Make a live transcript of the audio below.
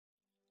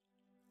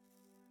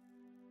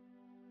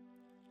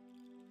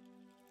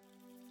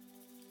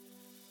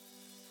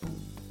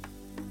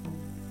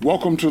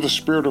Welcome to the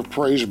Spirit of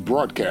Praise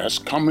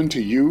broadcast, coming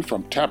to you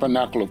from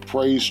Tabernacle of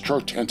Praise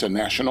Church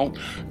International,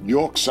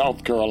 York,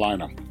 South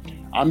Carolina.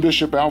 I'm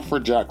Bishop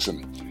Alfred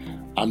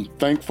Jackson. I'm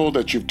thankful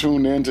that you've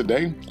tuned in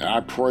today, and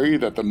I pray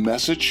that the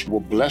message will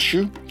bless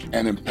you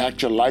and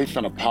impact your life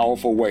in a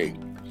powerful way.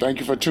 Thank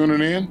you for tuning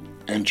in.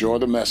 Enjoy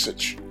the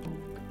message.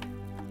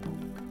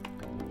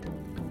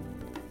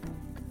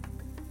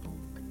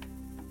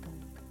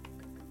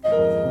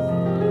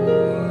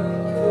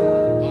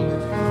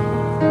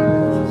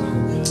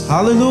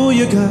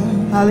 Hallelujah,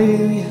 God.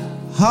 Hallelujah.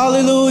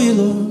 Hallelujah,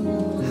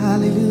 Lord.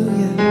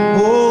 Hallelujah.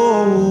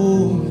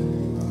 Oh,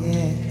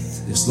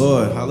 Yes. yes,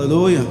 Lord.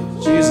 Hallelujah.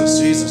 Jesus,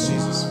 Jesus,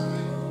 Jesus.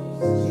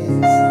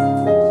 Yes.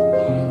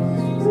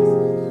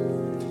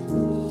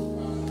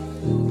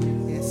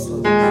 Yes,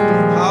 Lord.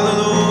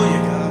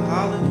 Hallelujah, God.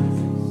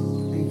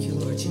 Hallelujah. Thank you,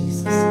 Lord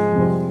Jesus.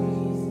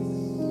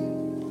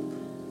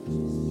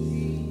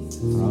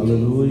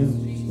 Hallelujah.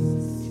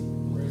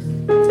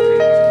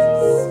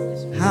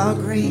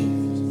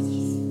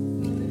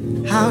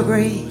 How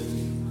great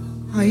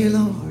are you,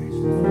 Lord?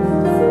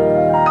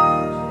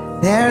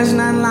 There's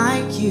none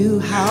like you.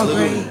 How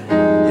great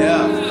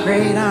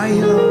are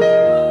you, Lord?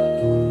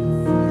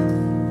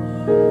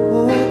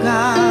 Oh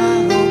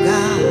God, oh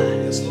God.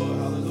 Yes, Lord.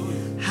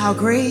 Hallelujah. How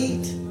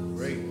great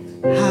Great.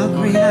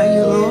 are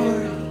you,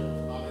 Lord?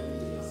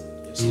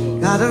 Yes,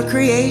 Lord. God of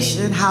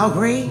creation, how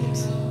great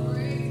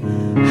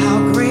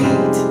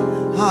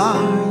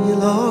are you,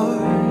 Lord?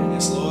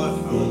 Yes, Lord.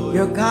 Hallelujah.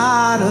 You're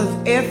God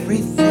of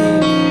everything.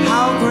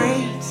 How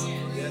great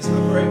Yes,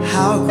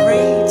 how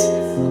great.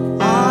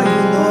 are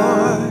you,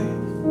 Lord?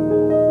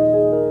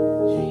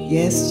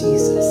 Yes,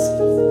 Jesus.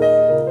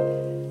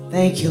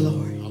 Thank you,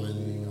 Lord.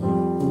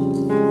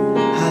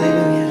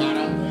 Hallelujah.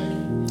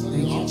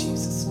 Thank you,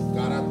 Jesus.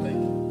 God, I thank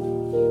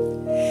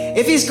you.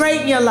 If he's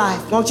great in your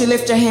life, won't you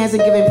lift your hands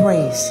and give him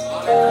praise?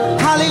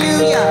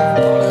 Hallelujah.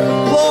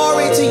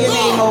 Glory to your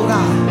name, oh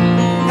God.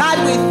 God,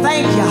 we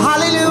thank you.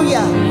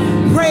 Hallelujah.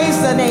 Praise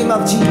the name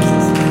of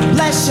Jesus.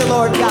 Bless you,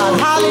 Lord God.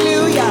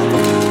 Hallelujah.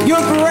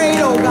 You're great,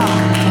 oh God.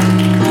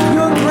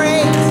 You're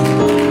great.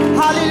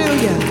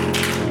 Hallelujah.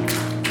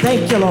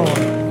 Thank you, Lord.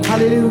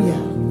 Hallelujah.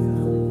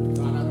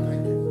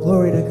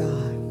 Glory to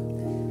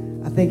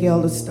God. I thank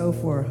Elder Stowe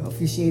for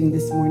officiating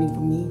this morning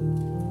for me.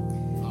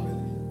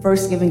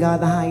 First, giving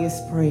God the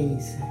highest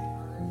praise.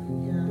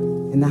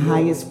 And the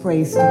highest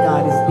praise to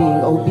God is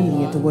being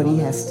obedient to what he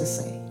has to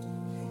say.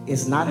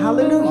 It's not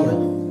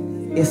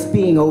hallelujah. It's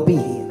being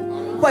obedient.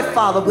 What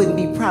father wouldn't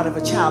be proud of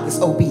a child that's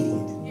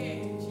obedient?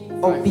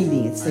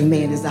 Obedience,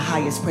 amen, is the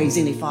highest praise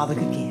any father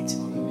could get.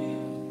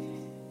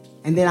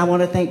 And then I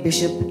want to thank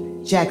Bishop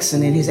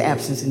Jackson in his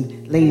absence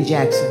and Lady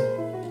Jackson.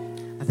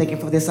 I thank him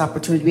for this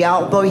opportunity.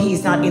 Although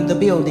he's not in the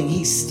building,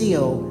 he's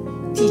still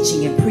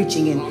teaching and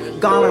preaching and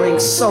garnering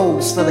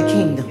souls for the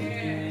kingdom.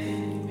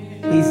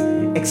 He's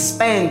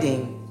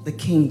expanding the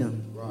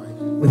kingdom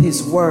with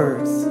his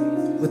words,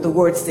 with the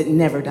words that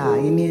never die.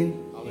 Amen.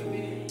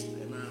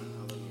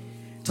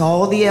 To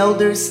all the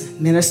elders,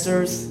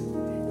 ministers,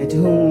 and to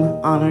whom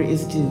honor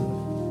is due.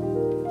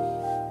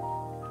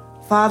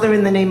 Father,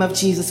 in the name of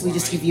Jesus, we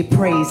just give you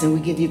praise and we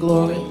give you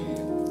glory.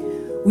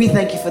 We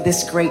thank you for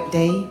this great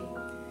day.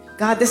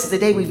 God, this is the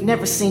day we've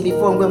never seen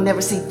before, and we'll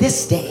never see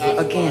this day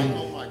again.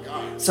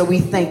 So we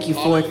thank you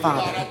for it,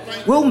 Father.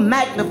 We'll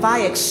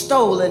magnify,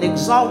 extol, and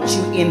exalt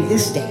you in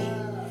this day.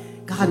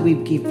 God, we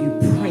give you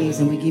praise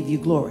and we give you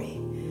glory.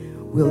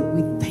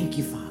 We thank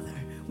you, Father.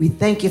 We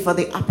thank you for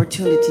the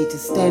opportunity to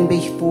stand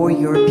before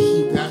your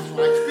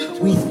people.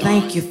 We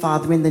thank you,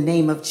 Father, in the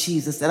name of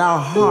Jesus, that our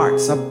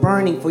hearts are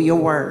burning for your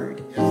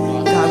word.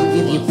 God, we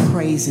give you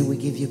praise and we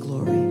give you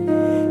glory.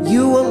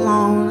 You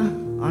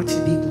alone are to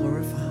be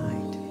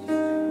glorified.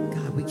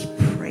 God, we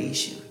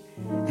praise you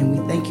and we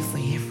thank you for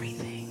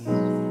everything.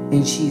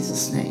 In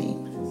Jesus'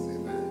 name,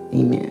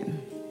 amen.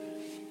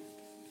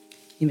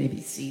 You may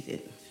be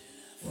seated.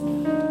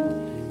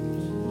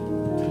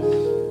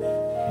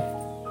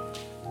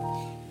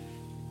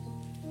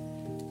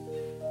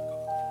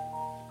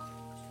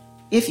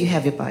 If you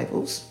have your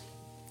Bibles,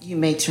 you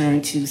may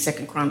turn to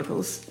 2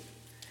 Chronicles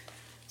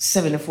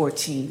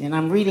 7-14, and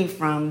I'm reading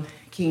from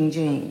King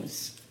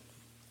James.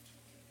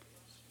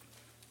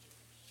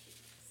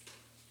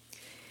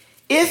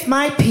 If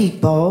my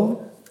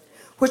people,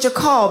 which are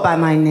called by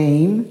my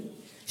name,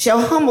 shall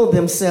humble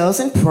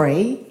themselves and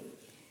pray,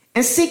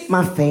 and seek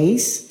my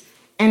face,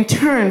 and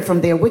turn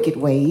from their wicked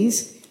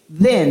ways,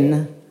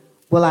 then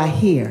will I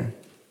hear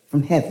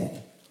from heaven,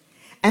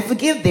 and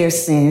forgive their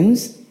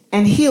sins,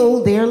 and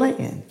heal their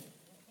land.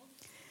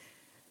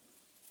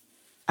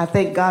 I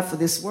thank God for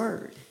this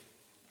word.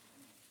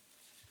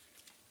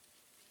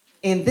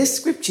 In this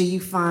scripture,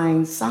 you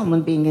find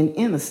Solomon being an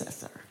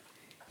intercessor.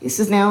 He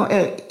says, now,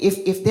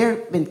 if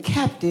they've been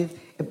captive,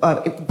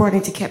 brought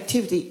into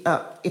captivity,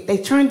 if they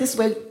turn this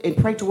way and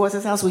pray towards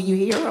his house, will you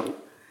hear them?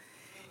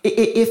 He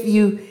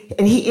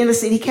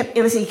kept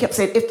interceding, he kept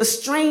saying, if the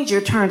stranger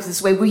turns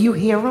this way, will you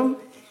hear him?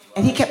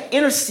 And he kept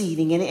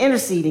interceding and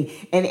interceding.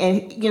 And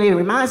it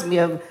reminds me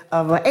of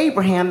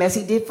Abraham as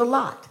he did for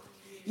Lot.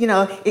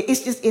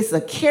 It's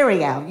a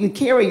carry out. You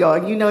carry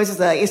on.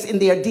 It's in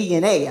their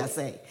DNA, I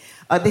say.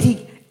 That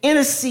he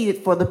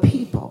interceded for the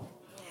people.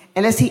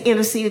 And as he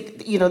interceded,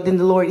 then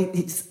the Lord,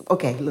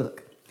 okay,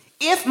 look.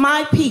 If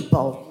my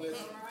people,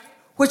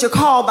 which are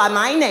called by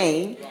my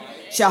name,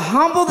 shall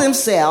humble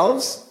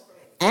themselves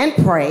and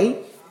pray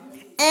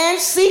and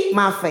seek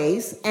my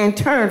face and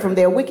turn from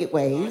their wicked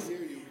ways,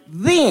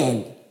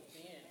 then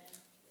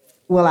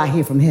will I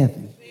hear from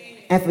heaven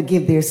and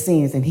forgive their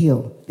sins and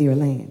heal their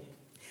land.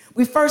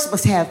 We first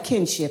must have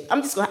kinship.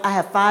 I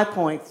have 5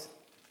 points,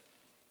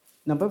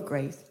 number of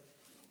grace,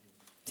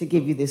 to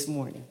give you this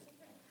morning.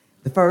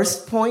 The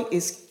first point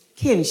is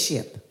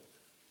kinship,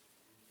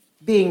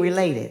 being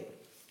related.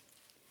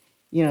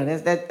 You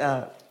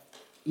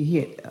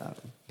hear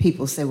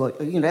people say, well,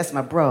 that's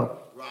my bro.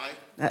 Right.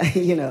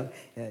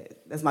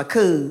 That's my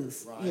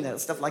cuz, right.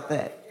 Stuff like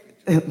that.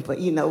 But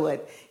you know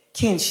what?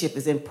 Kinship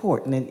is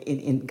important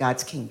in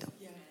God's kingdom.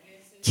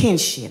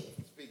 Kinship.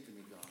 Speak to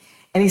me, God.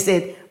 And he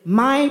said,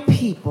 my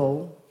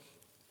people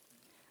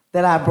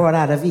that I brought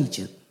out of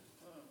Egypt,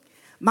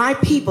 my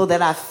people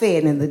that I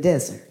fed in the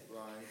desert,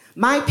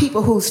 my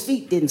people whose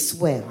feet didn't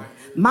swell,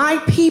 my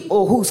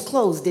people whose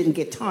clothes didn't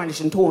get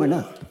tarnished and torn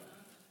up,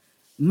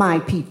 my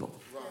people.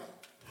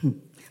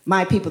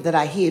 My people that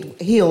I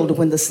healed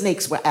when the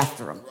snakes were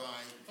after them.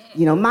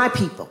 My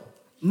people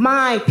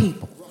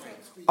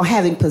are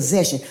having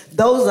possession.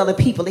 Those are the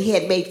people that he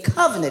had made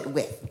covenant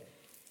with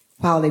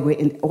while they were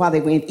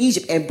in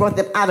Egypt and brought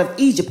them out of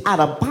Egypt, out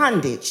of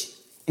bondage,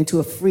 into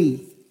a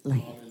free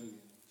land.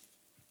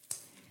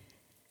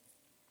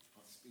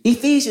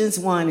 Ephesians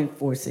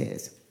 1:4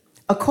 says,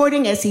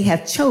 according as he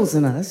hath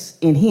chosen us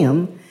in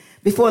him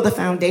before the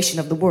foundation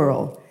of the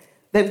world,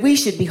 that we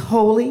should be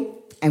holy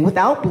and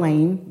without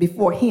blame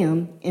before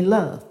him in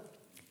love.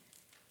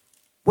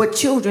 What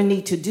children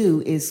need to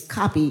do is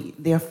copy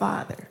their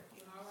father.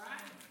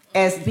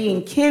 As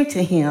being kin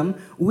to him,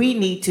 we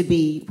need to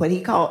be what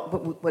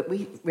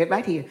we read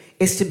right here,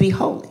 is to be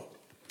holy.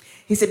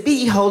 He said, be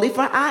ye holy,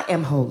 for I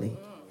am holy.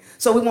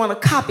 So we want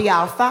to copy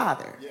our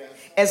father.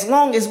 As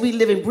long as we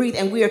live and breathe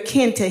and we are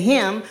kin to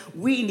him,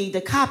 we need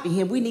to copy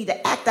him. We need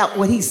to act out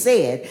what he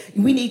said.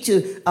 We need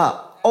to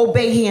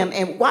obey him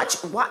and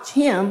watch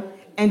him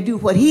and do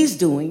what he's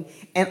doing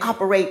and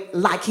operate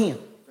like him.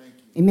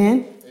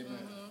 Amen? Amen.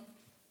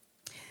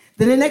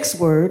 Then the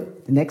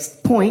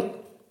next point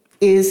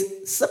is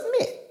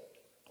submit.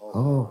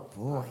 Oh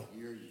boy.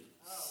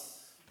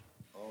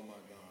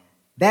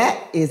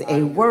 That is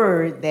a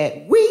word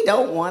that we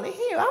don't want to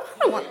hear. I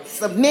don't want to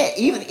submit.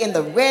 Even in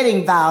the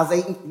wedding vows,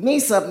 me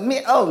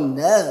submit. Oh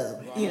no,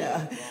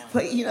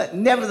 But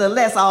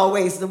nevertheless,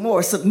 always the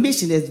more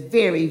submission is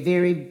very,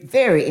 very,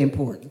 very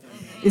important.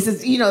 It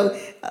says,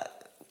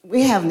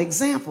 we have an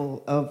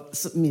example of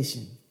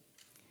submission.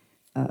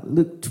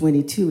 Luke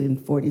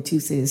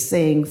 22:42 says,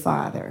 saying,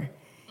 Father,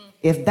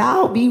 if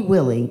thou be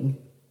willing,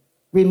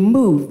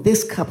 remove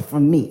this cup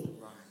from me.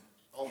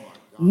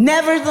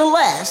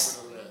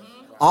 Nevertheless,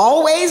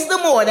 always the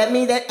more, that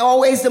means that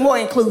always the more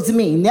includes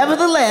me.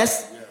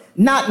 Nevertheless,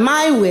 not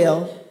my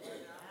will,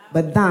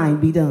 but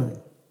thine be done.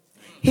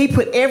 He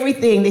put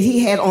everything that he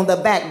had on the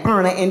back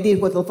burner and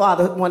did what the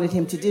Father wanted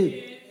him to do.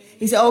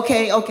 He said,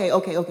 okay,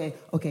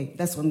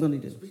 that's what I'm going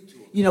to do.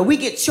 We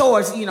get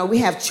chores, we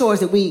have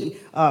chores that we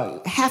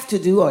have to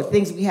do or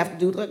things we have to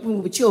do, like when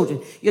we were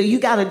children. You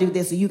got to do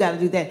this or you got to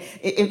do that.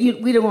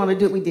 We didn't want to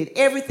do it. We did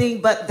everything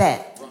but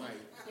that. Right.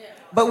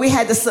 But we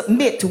had to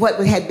submit to what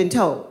we had been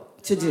told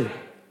to do.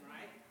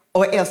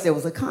 Or else there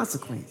was a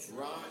consequence.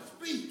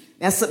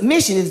 Now,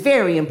 submission is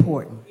very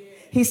important.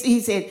 He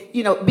said,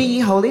 be ye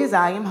holy as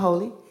I am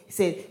holy. He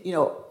said,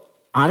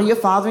 honor your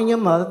father and your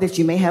mother that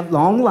you may have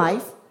long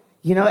life.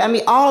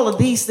 All of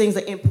these things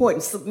are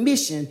important.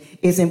 Submission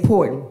is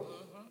important.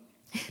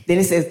 Then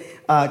it says,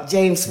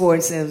 James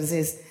 4:7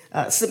 says,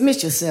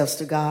 submit yourselves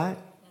to God.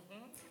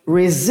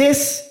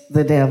 Resist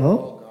the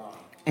devil,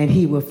 and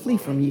he will flee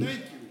from you.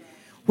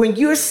 When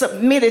you're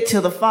submitted to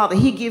the Father,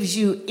 he gives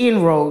you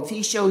inroads.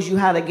 He shows you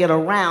how to get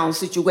around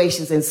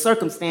situations and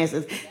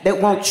circumstances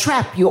that won't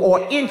trap you or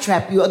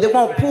entrap you or that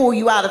won't pull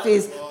you out of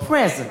his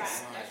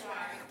presence.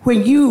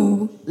 When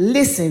you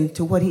listen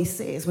to what he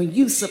says, when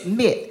you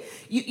submit,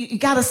 you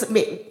got to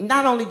submit.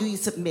 Not only do you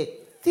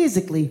submit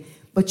physically,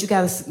 but you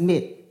got to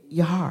submit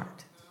your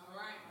heart.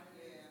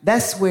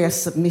 That's where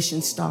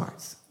submission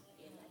starts,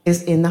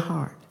 is in the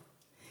heart.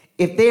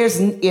 If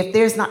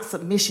there's not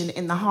submission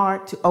in the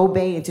heart to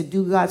obey and to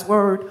do God's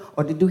word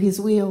or to do his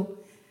will,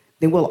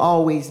 then we'll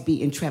always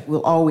be entrapped.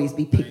 We'll always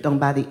be picked on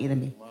by the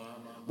enemy.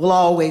 We'll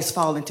always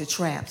fall into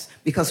traps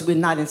because we're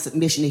not in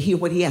submission to hear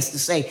what he has to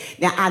say.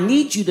 Now, I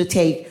need you to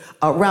take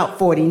Route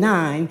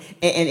 49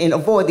 and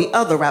avoid the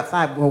other Route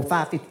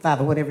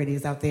 555 or whatever it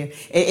is out there.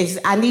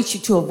 I need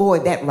you to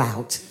avoid that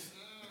route.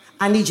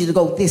 I need you to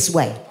go this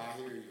way.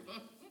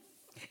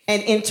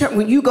 And in turn,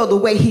 when you go the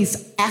way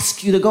he's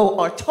asked you to go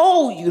or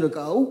told you to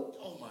go,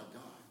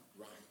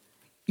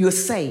 you're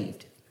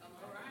saved.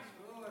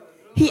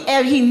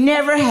 He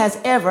never has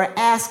ever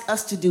asked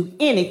us to do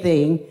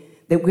anything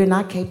that we're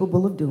not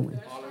capable of doing.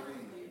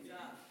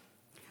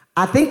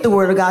 I think the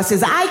word of God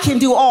says, I can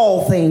do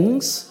all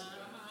things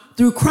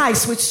through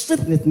Christ, which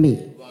strengtheneth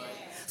me.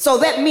 So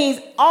that means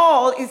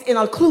all is an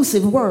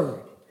inclusive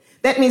word.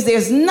 That means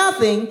there's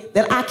nothing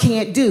that I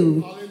can't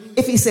do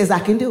if he says I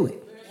can do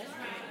it.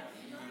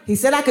 He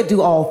said I could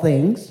do all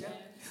things.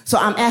 So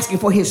I'm asking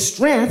for his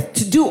strength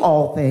to do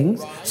all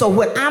things. So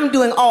when I'm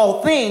doing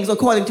all things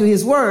according to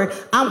his word,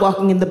 I'm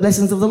walking in the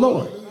blessings of the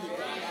Lord.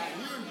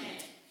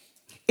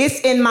 It's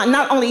in my,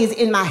 not only is it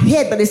in my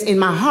head, but it's in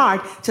my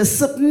heart to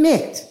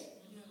submit.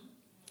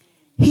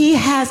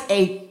 He's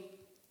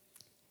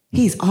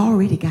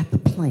already got the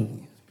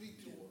plan.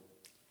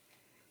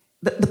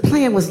 The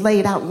plan was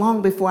laid out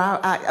long before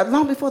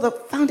long before the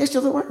foundation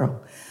of the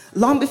world.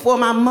 Long before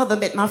my mother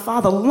met my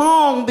father,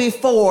 long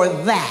before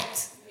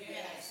that.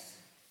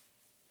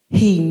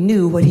 He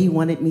knew what he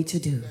wanted me to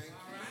do.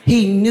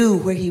 He knew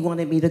where he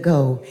wanted me to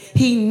go.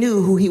 He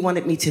knew who he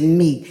wanted me to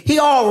meet. He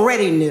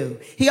already knew.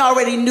 He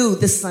already knew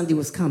this Sunday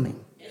was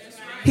coming.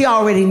 He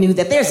already knew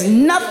that there's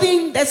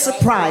nothing that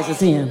surprises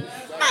him.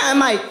 I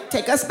might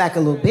take us back a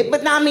little bit,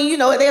 but I mean, you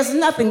know, there's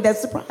nothing that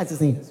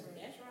surprises him.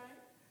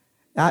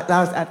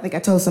 I think I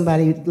told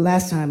somebody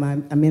last time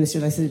I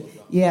ministered, I said,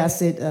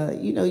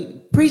 you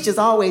know, preachers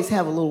always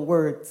have a little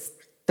word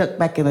stuck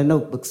back in a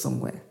notebook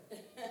somewhere.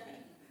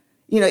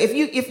 You know,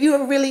 if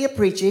you're really a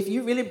preacher, if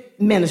you really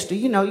minister,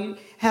 you know, you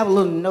have a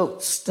little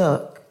note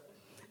stuck,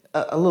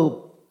 a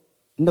little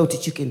note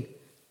that you can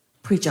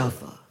preach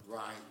off of,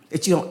 right,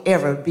 that you don't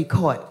ever be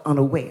caught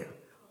unaware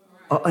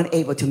or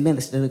unable to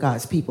minister to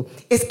God's people.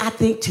 I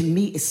think to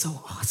me, it's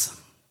so awesome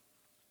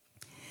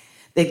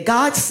that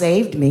God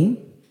saved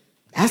me.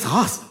 That's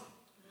awesome.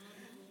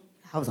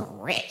 I was a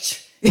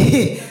wretch.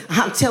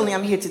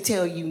 I'm here to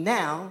tell you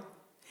now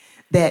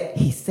that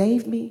he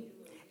saved me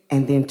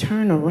and then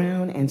turned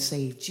around and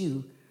saved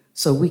you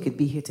so we could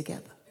be here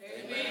together.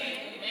 Amen.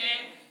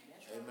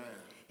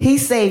 He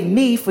saved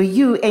me for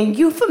you and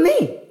you for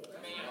me.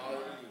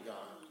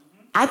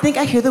 I think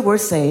I hear the word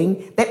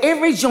saying that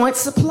every joint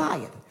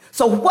supplieth.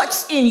 So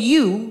what's in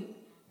you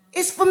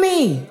is for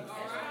me.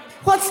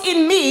 What's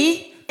in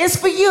me is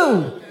for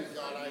you.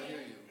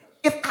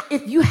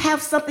 If you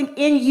have something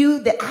in you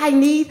that I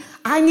need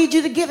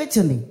you to give it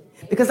to me.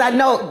 Because I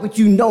know what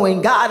you know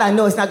in God, I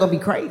know it's not going to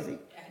be crazy.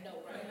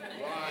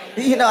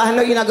 You know, I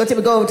know you're not going to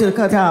tell me go over to the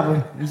cut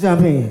table and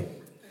jump in.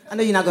 I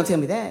know you're not going to tell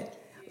me that.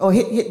 Or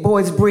hit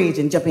Boyd's Bridge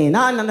and jump in.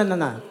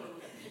 No.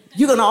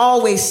 You're going to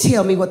always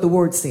tell me what the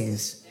word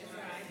says.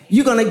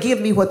 You're going to give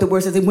me what the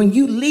word says. And when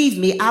you leave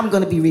me, I'm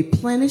going to be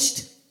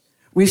replenished,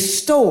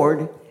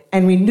 restored,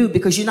 and renewed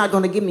because you're not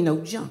going to give me no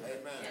junk.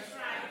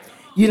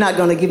 You're not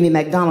going to give me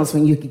McDonald's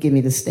when you could give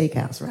me the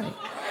steakhouse, right?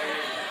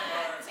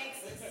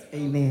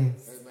 Amen.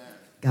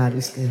 God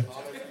is good.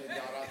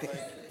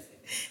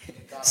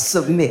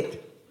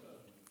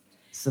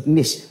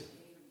 Submission.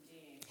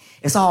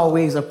 It's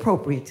always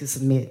appropriate to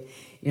submit.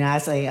 You know, I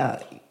say,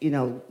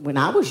 when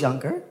I was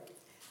younger,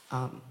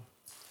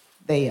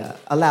 they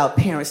allowed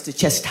parents to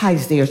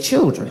chastise their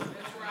children.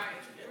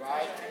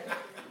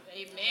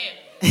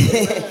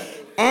 Amen.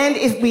 And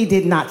if we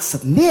did not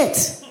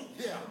submit,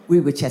 we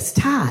were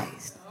chastised.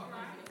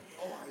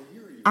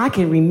 I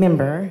can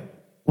remember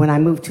when I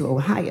moved to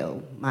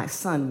Ohio, my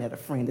son met a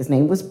friend. His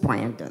name was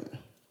Brandon.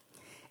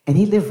 And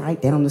he lived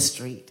right down the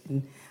street.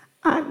 And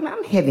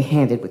I'm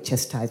heavy-handed with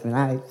chastisement.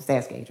 I just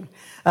ask Adrian.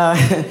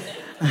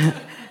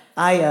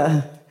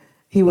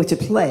 He went to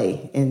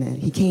play, and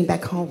he came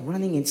back home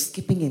running and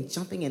skipping and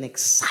jumping and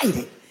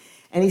excited.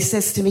 And he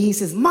says to me, he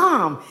says,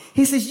 Mom,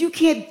 he says, you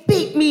can't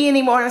beat me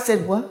anymore. And I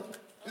said, what?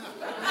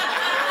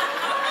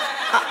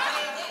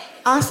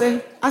 I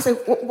said,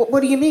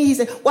 what do you mean? He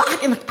said, well, I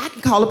can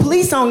call the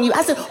police on you.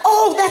 I said,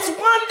 oh, that's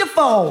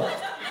wonderful.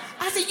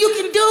 I said, you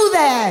can do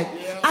that.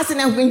 Yeah. I said,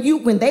 now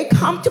when they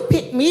come to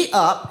pick me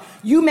up,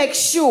 you make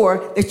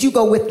sure that you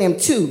go with them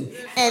too.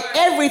 And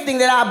everything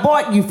that I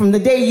bought you from the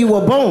day you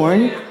were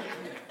born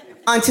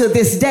until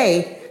this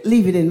day,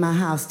 leave it in my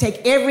house.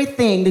 Take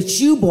everything that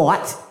you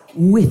bought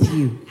with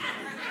you.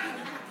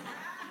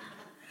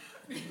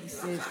 He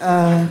said,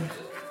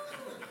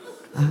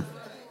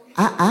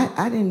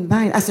 I didn't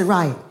buy it. I said,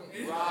 right.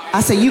 I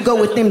said, you go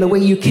with them the way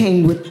you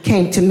came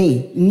to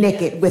me,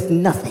 naked with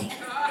nothing.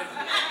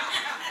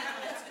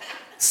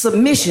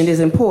 Submission is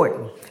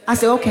important. I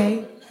said,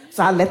 okay.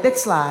 So I let that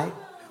slide.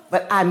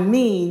 But I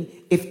mean,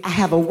 if I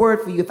have a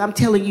word for you, if I'm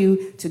telling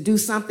you to do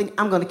something,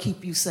 I'm going to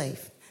keep you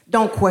safe.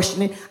 Don't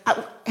question it.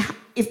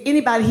 If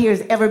anybody here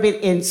has ever been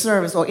in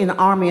service or in the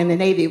Army, in the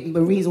Navy,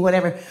 Marines, or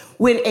whatever,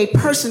 when a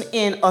person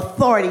in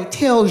authority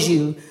tells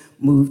you,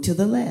 move to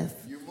the left,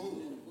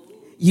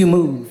 you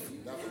move.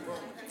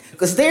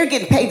 Because they're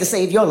getting paid to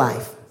save your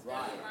life.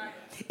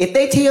 If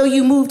they tell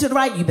you move to the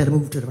right, you better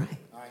move to the right.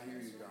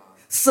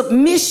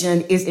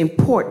 Submission is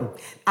important.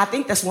 I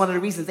think that's one of the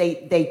reasons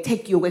they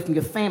take you away from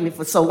your family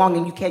for so long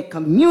and you can't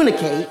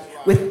communicate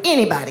with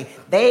anybody.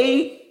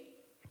 They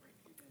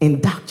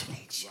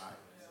indoctrinate you.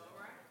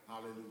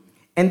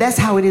 And that's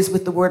how it is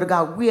with the word of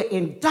God. We're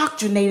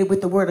indoctrinated with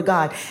the word of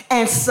God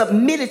and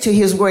submitted to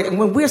his word. And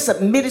when we're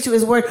submitted to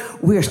his word,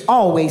 we're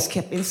always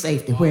kept in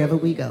safety wherever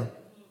we go.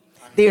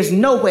 There's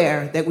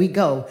nowhere that we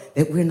go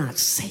that we're not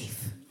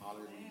safe.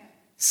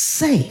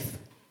 Safe.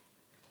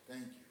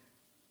 Thank you.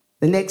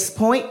 The next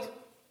point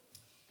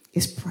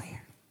is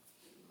prayer.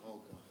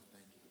 Oh, God,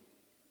 thank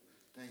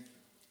you. Thank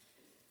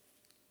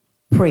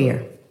you.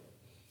 Prayer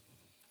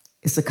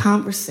is a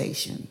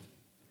conversation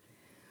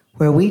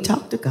where we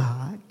talk to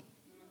God.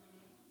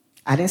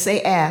 I didn't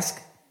say ask.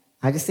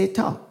 I just said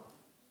talk.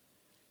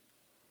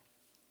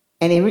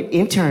 And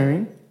in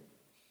turn,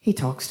 he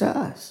talks to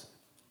us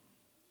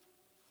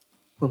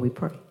when we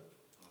pray.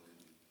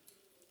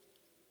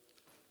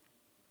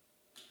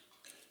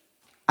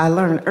 I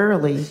learned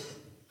early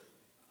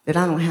that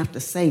I don't have to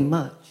say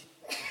much.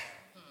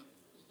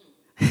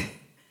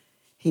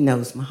 He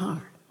knows my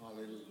heart.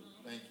 Hallelujah.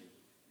 Thank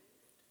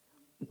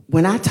you.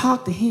 When I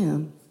talk to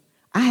him,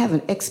 I have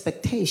an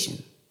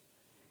expectation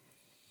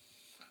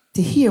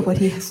to hear what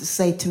he has to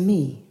say to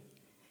me.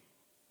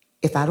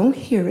 If I don't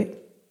hear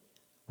it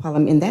while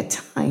I'm in that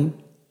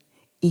time,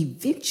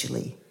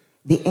 eventually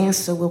the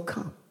answer will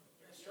come.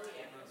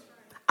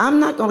 I'm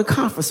not going to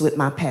conference with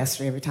my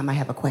pastor every time I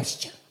have a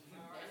question.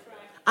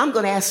 I'm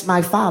going to ask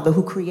my Father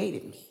who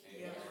created me.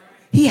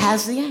 He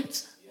has the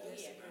answer.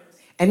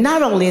 And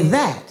not only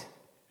that,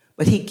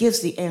 but he gives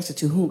the answer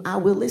to whom I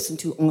will listen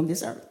to on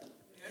this earth.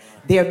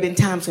 There have been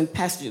times when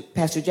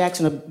Pastor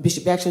Jackson or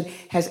Bishop Jackson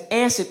has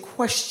answered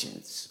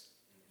questions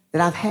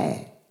that I've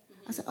had.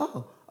 I said,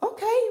 oh,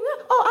 okay.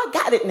 Well, oh, I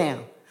got it now.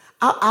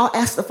 I'll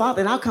ask the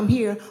Father, and I'll come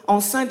here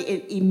on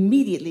Sunday, and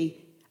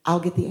immediately I'll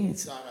get the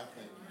answer.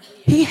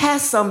 He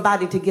has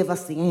somebody to give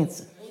us the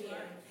answer.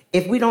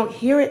 If we don't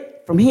hear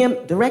it from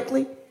him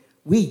directly,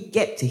 we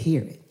get to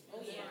hear it.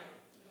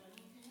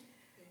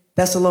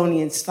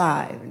 Thessalonians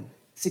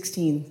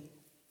 5:16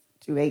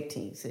 through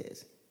 18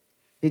 says,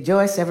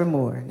 rejoice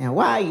evermore. Now,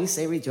 why you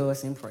say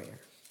rejoice in prayer?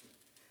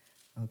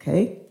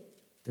 Okay?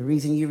 The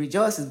reason you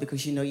rejoice is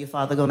because you know your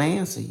Father going to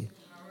answer you.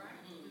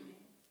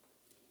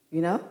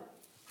 You know?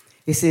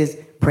 It says,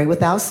 pray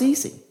without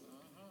ceasing.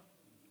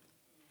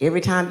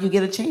 Every time you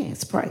get a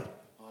chance, pray.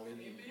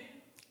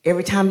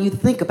 Every time you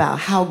think about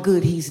how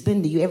good he's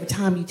been to you, every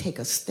time you take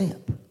a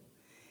step,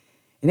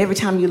 and every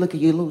time you look at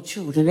your little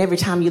children, every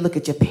time you look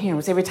at your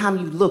parents, every time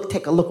you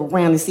take a look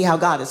around and see how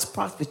God has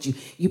prospered you,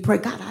 you pray,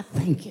 God, I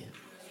thank you.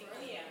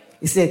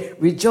 It said,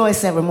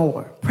 rejoice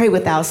evermore, pray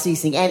without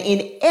ceasing, and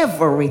in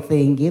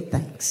everything give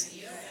thanks.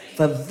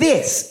 For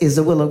this is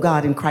the will of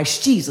God in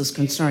Christ Jesus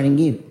concerning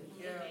you.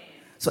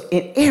 So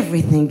in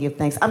everything give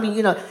thanks. I mean,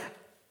 you know,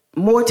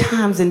 more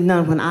times than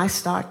none, when I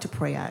start to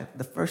pray,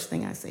 the first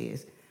thing I say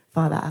is,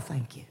 Father, I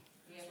thank you.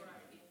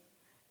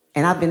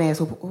 And I've been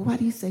asked, well, why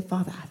do you say,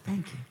 Father, I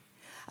thank you?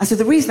 I said,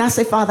 the reason I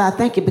say, Father, I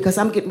thank you, because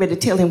I'm getting ready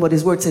to tell him what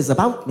his word says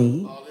about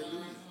me.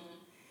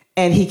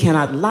 And he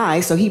cannot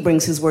lie, so he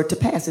brings his word to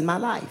pass in my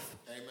life.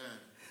 Amen.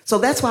 So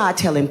that's why I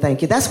tell him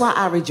thank you. That's why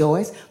I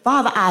rejoice.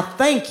 Father, I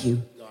thank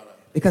you.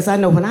 Because I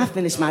know when I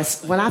finish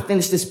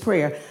this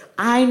prayer,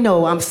 I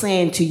know I'm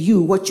saying to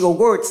you what your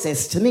word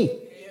says to me.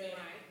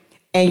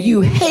 And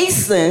you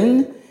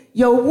hasten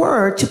your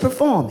word to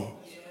perform it.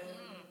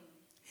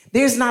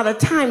 There's not a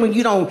time when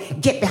you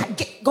don't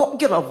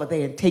get over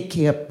there and take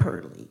care of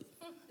Pearlie.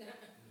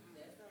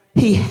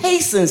 He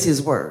hastens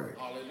his word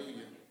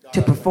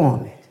to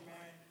perform it.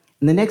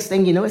 And the next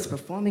thing you know, it's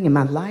performing in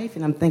my life,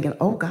 and I'm thinking,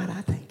 oh, God,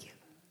 I thank you.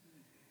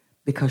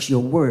 Because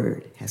your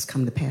word has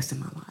come to pass in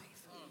my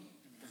life.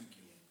 Thank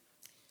you.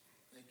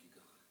 Thank you,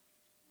 God.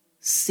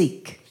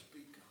 Seek.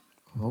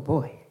 Oh,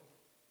 boy.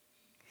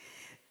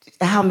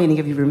 How many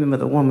of you remember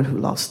the woman who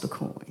lost the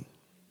coin?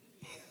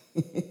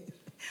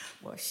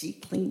 Well, she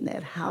cleaned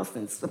that house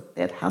and swept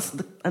that house,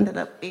 looked under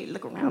the bed,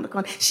 looked around the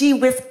corner. She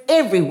was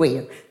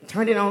everywhere,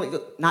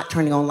 not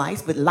turning on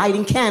lights, but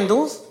lighting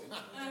candles.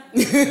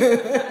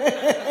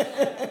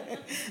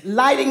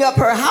 Lighting up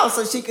her house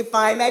so she could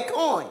find that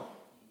coin.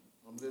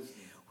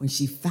 When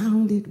she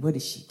found it, what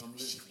did she do?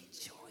 She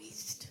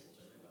rejoiced.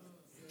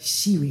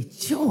 She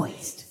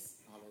rejoiced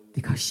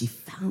because she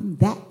found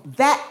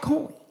that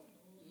coin.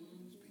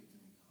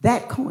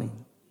 That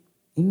coin.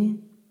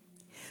 Amen.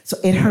 So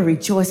in her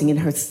rejoicing, in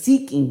her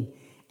seeking,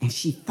 and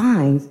she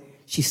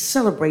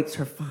celebrates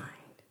her find.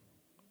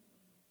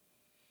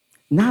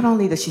 Not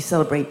only does she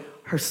celebrate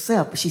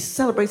herself, but she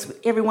celebrates with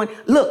everyone.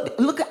 Look,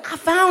 I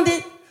found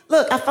it.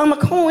 Look, I found my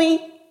coin.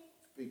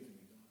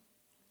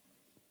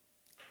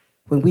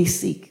 When we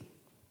seek,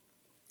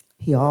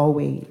 he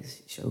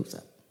always shows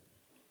up.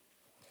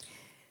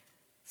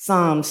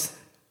 Psalms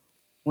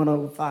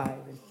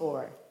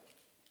 105:4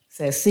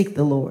 says, seek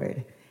the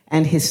Lord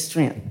and his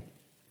strength.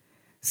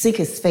 Seek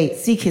his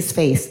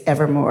face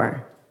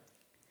evermore.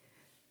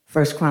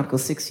 1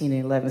 Chronicles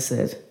 16:11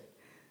 says,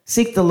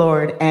 seek the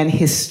Lord and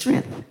his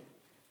strength.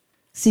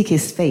 Seek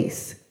his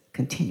face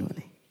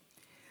continually.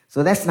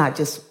 So that's not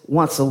just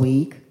once a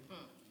week.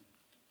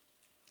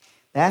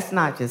 That's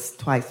not just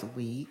twice a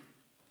week.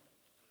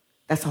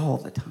 That's all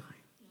the time.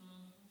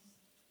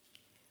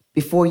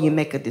 Before you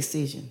make a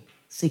decision,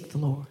 seek the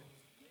Lord.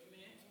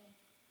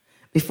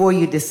 Before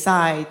you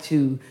decide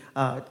to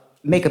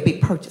make a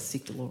big purchase,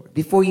 seek the Lord.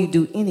 Before you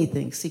do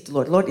anything, seek the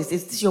Lord. Lord, is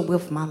this your will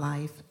for my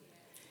life?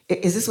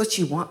 Is this what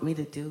you want me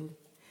to do?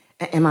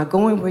 Am I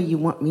going where you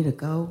want me to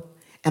go?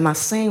 Am I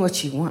saying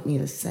what you want me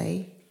to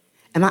say?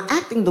 Am I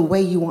acting the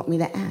way you want me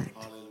to act?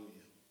 Hallelujah.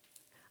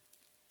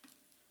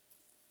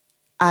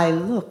 I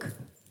look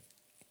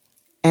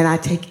and I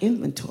take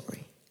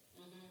inventory.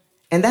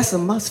 And that's a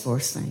must for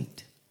a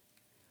saint.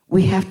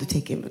 We have to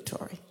take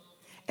inventory.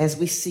 As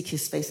we seek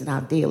his face in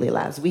our daily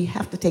lives, we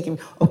have to take him.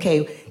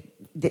 Okay,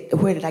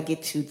 where did I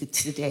get to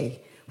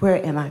today?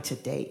 Where am I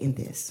today in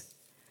this?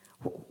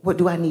 What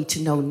do I need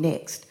to know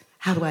next?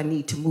 How do I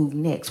need to move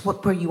next?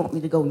 Where you want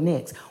me to go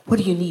next? What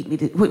do you need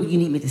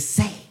me to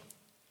say?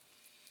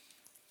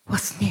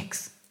 What's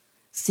next?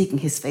 Seeking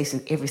his face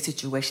in every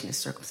situation and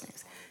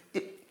circumstance.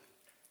 Let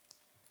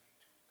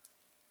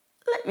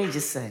me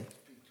just say,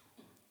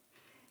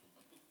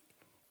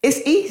 it's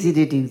easy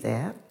to do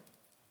that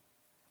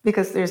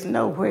because there's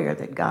nowhere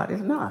that God is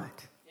not.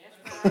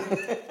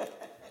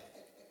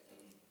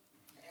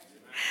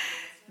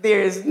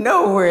 There is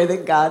nowhere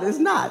that God is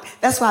not.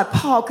 That's why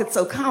Paul could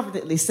so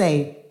confidently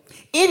say,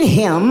 in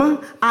him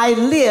I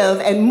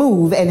live and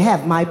move and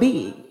have my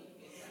being.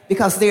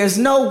 Because there's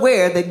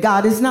nowhere that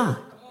God is not.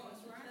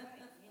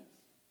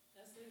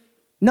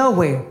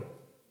 Nowhere.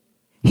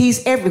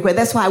 He's everywhere.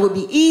 That's why it would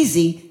be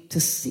easy to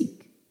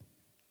seek.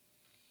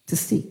 To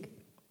seek.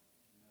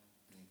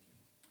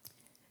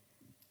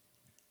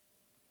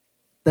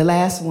 The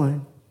last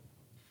one,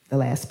 the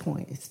last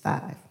point is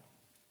 5.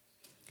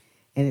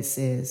 And it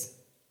says,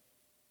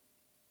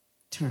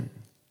 turn.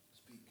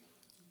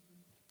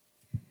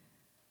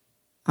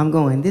 I'm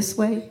going this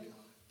way,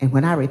 and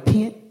when I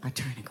repent, I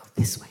turn and go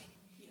this way.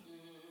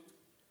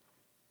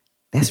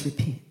 That's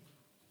repent.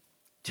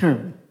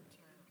 Turn.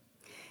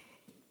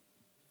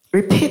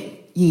 Repent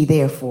ye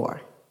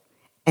therefore,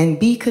 and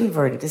be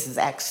converted. This is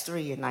Acts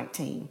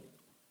 3:19.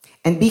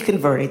 And be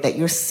converted, that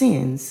your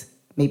sins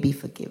may be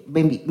forgiven,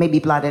 may be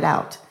blotted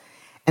out.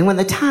 And when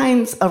the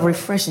times of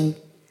refreshing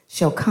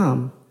shall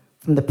come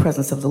from the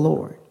presence of the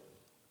Lord.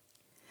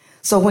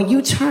 So when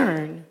you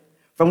turn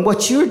from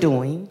what you're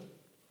doing,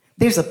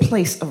 there's a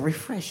place of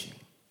refreshing.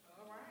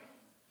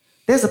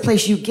 There's a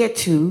place you get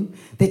to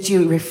that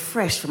you're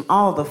refreshed from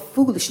all the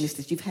foolishness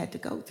that you've had to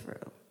go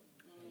through.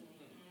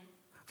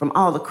 From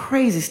all the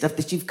crazy stuff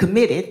that you've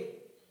committed,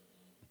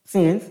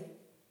 sins,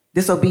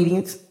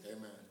 disobedience.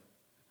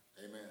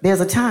 Amen.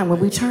 There's a time when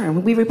we turn,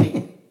 when we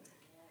repent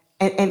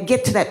and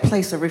get to that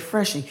place of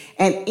refreshing.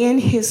 And in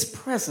his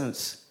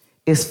presence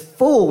is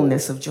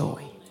fullness of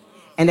joy.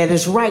 And at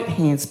his right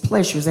hand's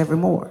pleasures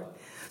evermore.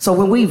 So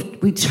when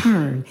we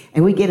turn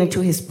and we get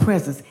into his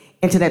presence,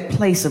 into that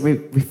place of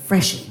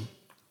refreshing,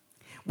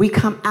 we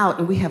come out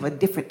and we have a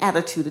different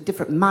attitude, a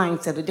different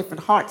mindset, a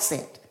different heart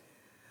set,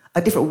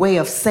 a different way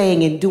of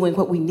saying and doing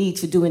what we need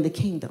to do in the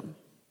kingdom.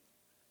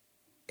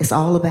 It's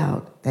all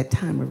about that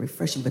time of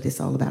refreshing, but it's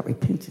all about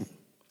repenting.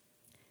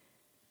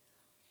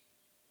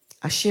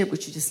 I shared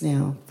with you just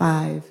now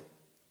 5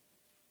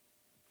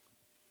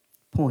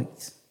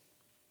 points.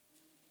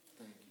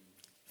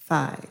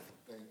 5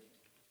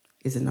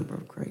 is a number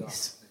of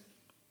grace.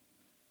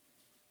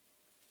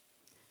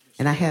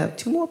 And I have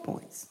 2 more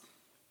points.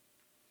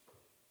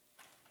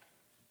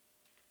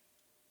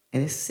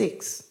 And it's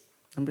 6.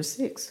 Number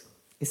 6.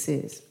 It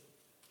says,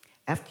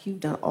 after you've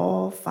done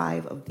all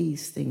 5 of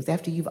these things,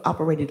 after you've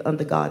operated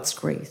under God's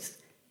grace,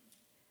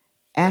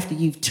 after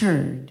you've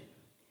turned,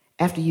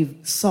 after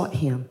you've sought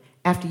him,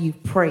 after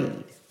you've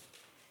prayed,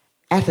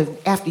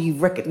 after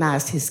you've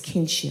recognized his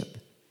kinship,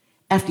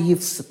 after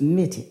you've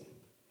submitted,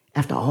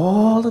 after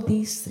all of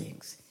these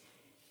things,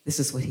 this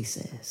is what he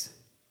says.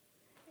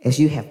 As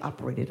you have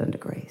operated under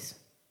grace,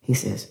 he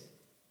says,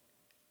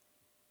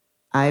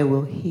 I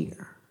will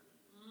hear.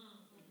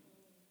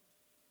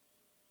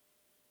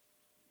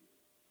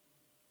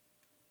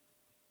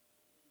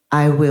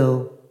 I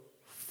will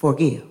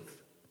forgive.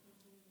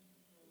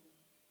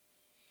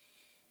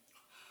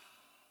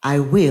 I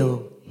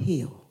will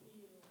heal.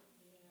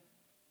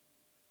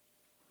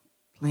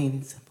 Plain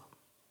and simple.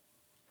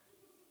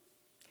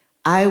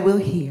 I will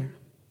hear.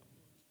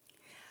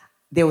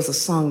 There was a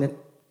song that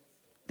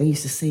they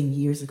used to sing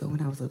years ago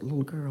when I was a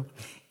little girl.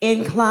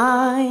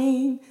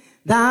 Incline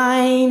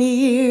thine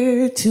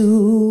ear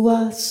to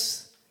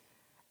us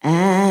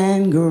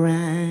and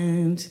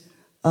grant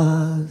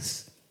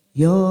us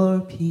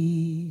your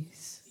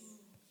peace.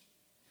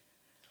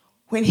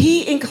 When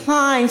he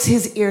inclines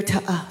his ear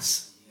to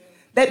us,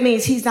 that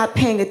means he's not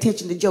paying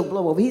attention to Joe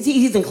Blowover.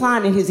 He's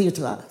inclining his ear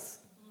to us.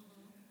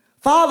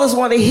 Fathers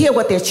want to hear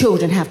what their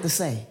children have to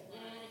say.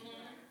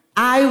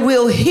 I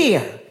will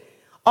hear.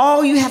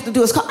 All you have to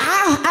do is call.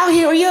 I'll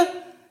hear you.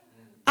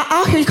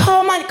 I'll hear you.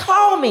 Call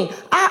me.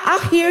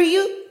 I'll hear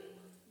you.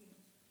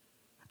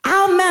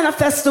 I'll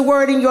manifest the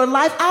word in your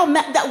life.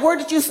 That word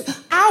that you say,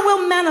 I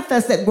will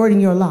manifest that word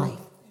in your life.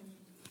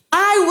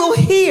 I will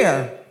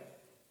hear.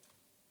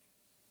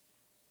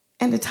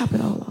 And to top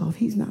it all off,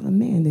 he's not a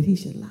man that he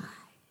should lie.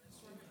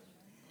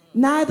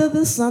 neither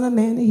the Son of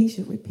Man that he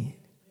should repent.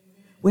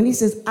 When he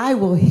says, I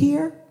will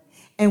hear,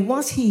 and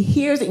once he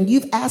hears and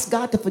you've asked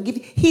God to forgive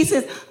you, he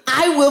says,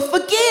 I will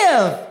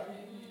forgive.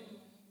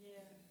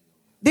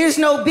 There's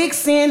no big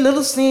sin,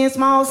 little sin,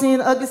 small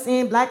sin, ugly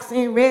sin, black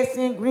sin, red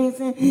sin, green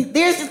sin.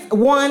 There's just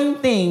one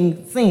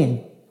thing,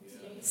 sin.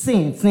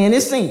 Sin. Sin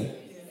is sin.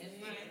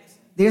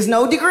 There's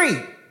no degree.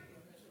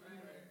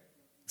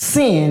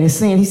 Sin is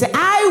sin. He said,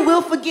 I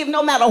will forgive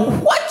no matter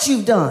what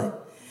you've done.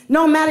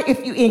 No matter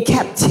if you're in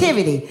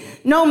captivity.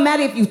 No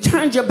matter if you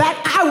turned your back,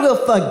 I will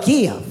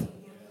forgive.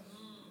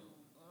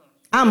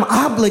 I'm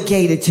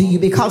obligated to you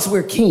because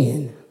we're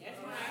kin.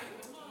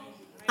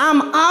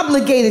 I'm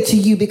obligated to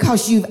you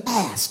because you've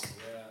asked.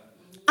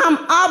 I'm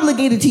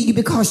obligated to you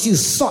because you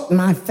sought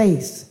my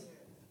face.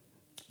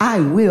 I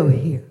will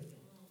hear.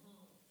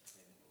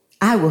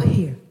 I will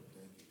hear.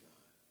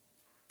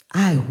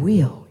 I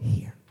will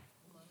hear.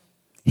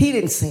 He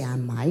didn't say I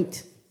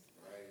might.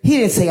 He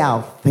didn't say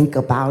I'll think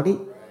about it.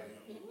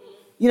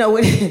 You know,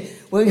 when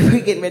we're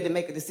getting ready to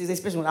make a decision,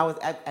 especially when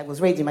I was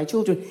raising my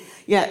children,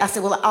 yeah, I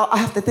said, well, I'll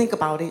have to think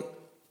about it.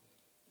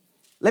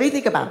 Let me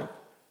think about it.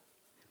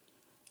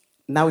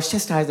 And I was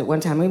chastised at one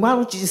time. I mean, why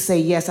don't you just say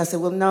yes? I said,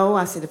 well, no.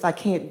 I said, if I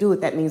can't do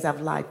it, that means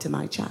I've lied to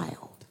my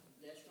child.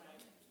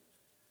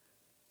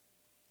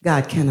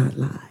 God cannot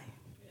lie.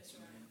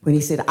 When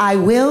he said, I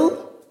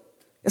will,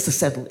 it's a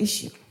settled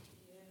issue.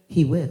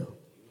 He will.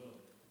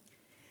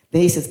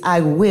 Then he says,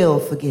 I will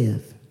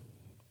forgive.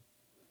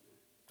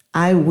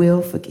 I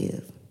will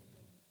forgive.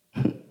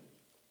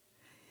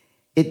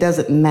 It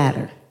doesn't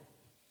matter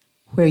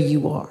where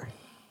you are.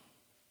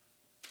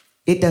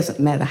 It doesn't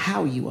matter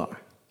how you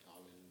are.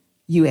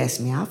 You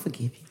ask me, I'll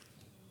forgive you.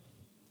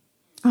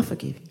 I'll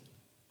forgive you.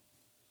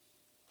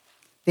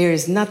 There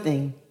is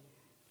nothing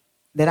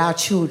that our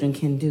children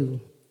can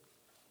do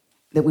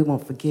that we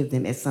won't forgive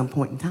them at some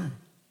point in time.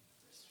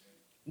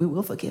 We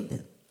will forgive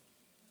them.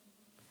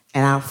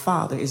 And our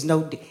Father is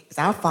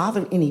our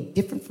Father any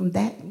different from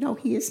that? No,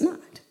 he is not.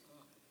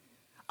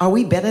 Are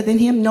we better than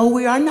him? No,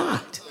 we are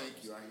not.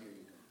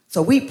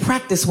 So we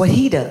practice what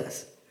he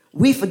does.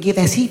 We forgive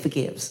as he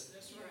forgives.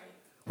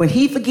 When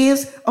he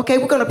forgives, okay,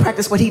 we're going to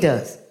practice what he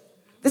does.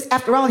 This,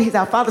 after all, he's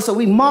our Father, so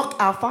we mock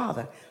our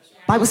Father.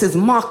 The Bible says,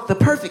 mock the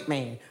perfect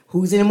man.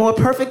 Who's any more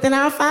perfect than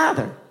our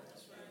Father?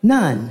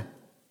 None.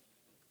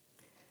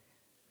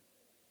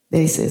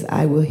 Then he says,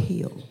 I will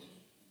heal.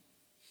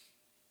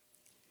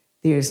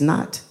 There is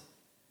not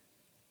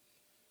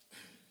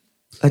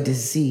a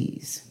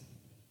disease,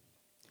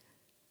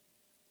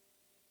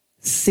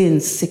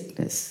 sin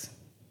sickness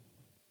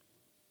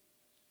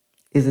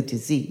is a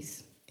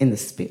disease in the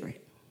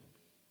spirit,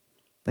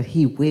 but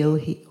he will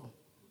heal.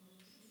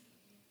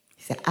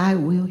 He said, I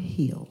will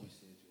heal.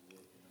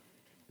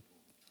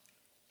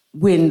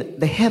 When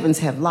the heavens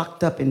have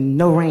locked up and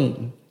no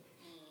rain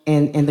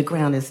and the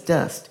ground is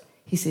dust,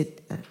 he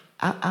said,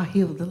 I'll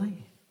heal the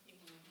land.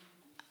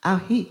 I'll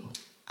heal.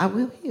 I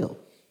will heal.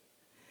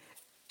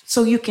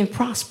 So you can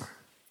prosper.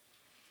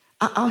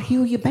 I'll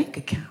heal your bank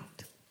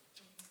account.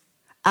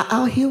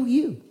 I'll heal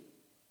you.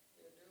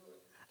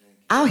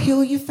 I'll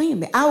heal your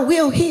family. I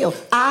will heal.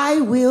 I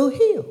will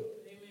heal.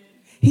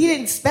 He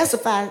didn't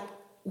specify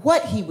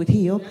what he would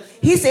heal.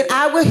 He said,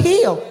 I will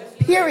heal,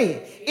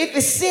 period. If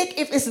it's sick,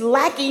 if it's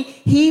lacking,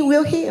 he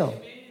will heal.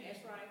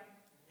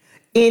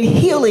 In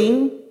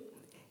healing,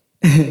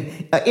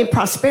 in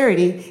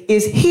prosperity,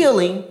 is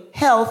healing,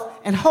 health,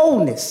 and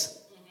wholeness.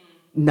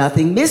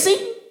 Nothing missing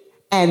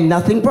and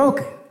nothing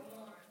broken.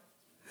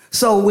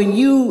 So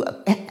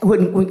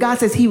when God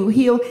says he will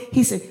heal,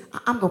 he said,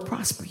 I'm going to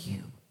prosper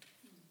you.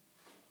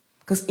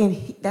 Because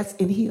that's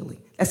in healing.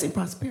 That's in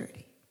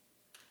prosperity.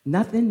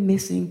 Nothing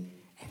missing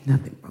and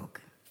nothing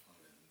broken.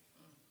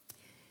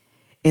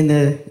 In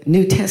the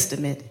New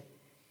Testament,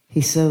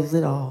 he shows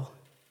it all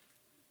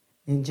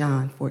in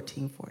John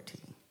 14:14.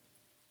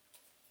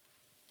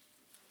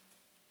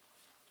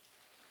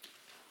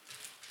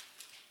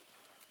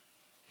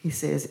 He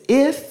says,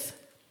 if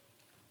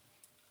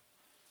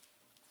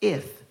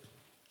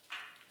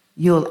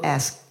you'll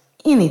ask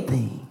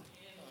anything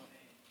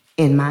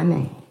in my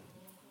name,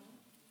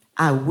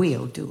 I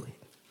will do it.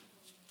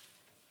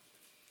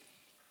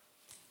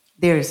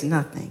 There is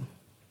nothing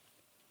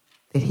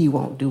that he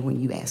won't do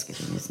when you ask it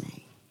in his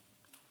name.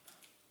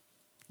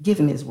 Give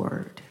him his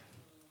word.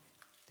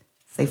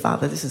 Say,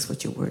 Father, this is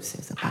what your word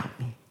says about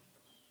me.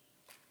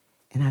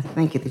 And I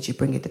thank you that you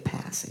bring it to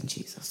pass in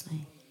Jesus'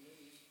 name.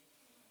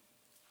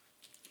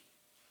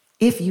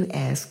 If you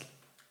ask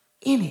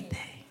anything,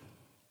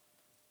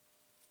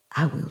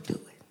 I will do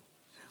it.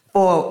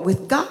 For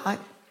with God,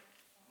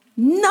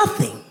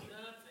 nothing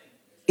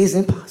is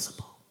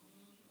impossible.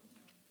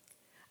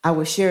 I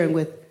was sharing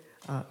with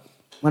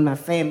one of my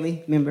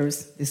family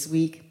members this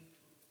week.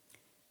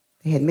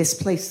 They had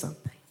misplaced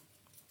something.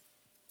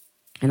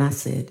 And I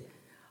said,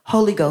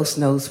 Holy Ghost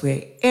knows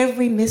where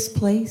every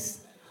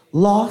misplaced,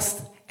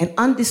 lost, and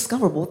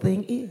undiscoverable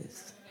thing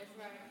is.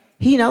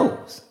 He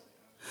knows.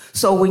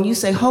 So when you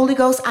say, Holy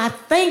Ghost, I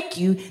thank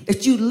you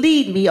that you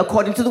lead me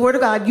according to the word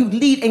of God. You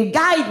lead and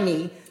guide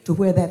me to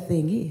where that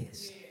thing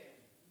is.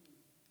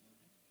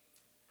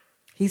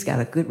 He's got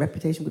a good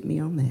reputation with me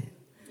on that.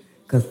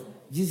 Because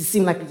you just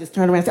seem like you just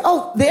turn around and say,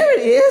 oh, there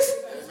it is.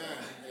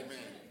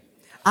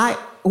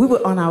 We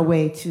were on our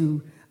way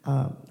to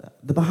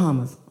the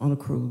Bahamas on a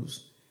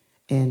cruise.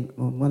 And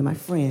one of my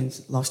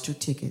friends lost her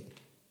ticket.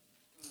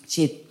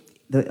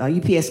 The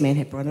UPS man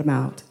had brought them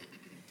out.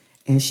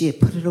 And she had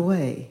put it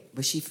away,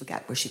 but she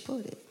forgot where she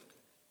put it.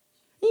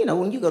 You know,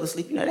 when you go to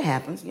sleep, you know that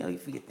happens. You know, you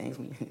forget things.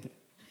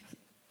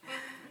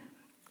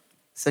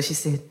 So she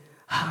said,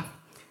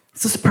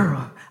 Sister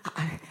Pearl,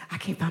 I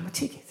can't find my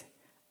ticket.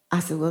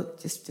 I said, well,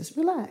 just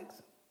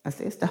relax. I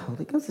said, it's the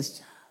Holy Ghost's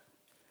job.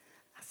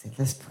 I said,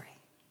 let's pray.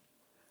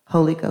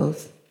 Holy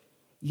Ghost,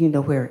 you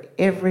know where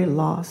every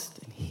lost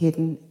and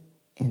hidden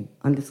and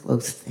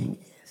undisclosed thing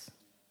is.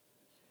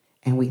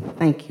 And we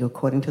thank you,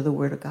 according to the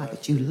word of God,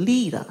 that you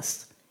lead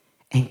us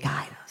and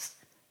guide us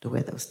to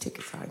where those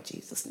tickets are in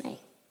Jesus' name.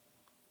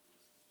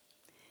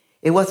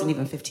 It wasn't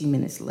even 15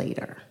 minutes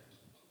later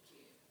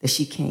that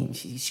she came.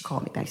 She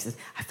called me back. She says,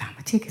 I found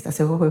my tickets. I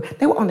said, wait.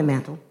 They were on the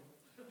mantle.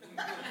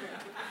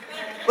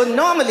 But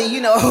normally,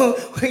 you know,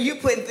 when you're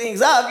putting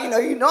things up, you know,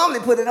 you normally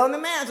put it on the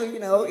mantle,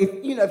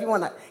 if you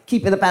want to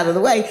keep it up out of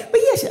the way.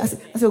 But yeah, I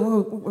said,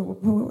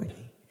 wait.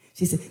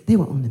 She said, they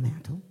were on the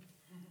mantle.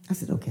 I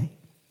said, okay.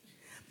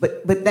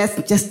 But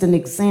that's just an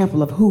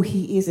example of who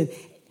he is. And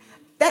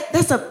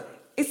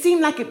it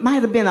seemed like it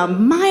might have been a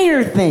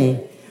minor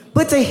thing,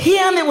 but to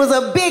him, it was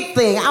a big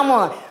thing. I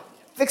want to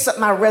fix up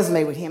my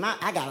resume with him.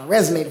 I got a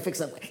resume to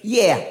fix up with.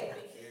 Yeah.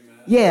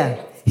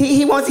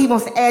 He wants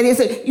to add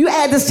this. You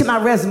add this to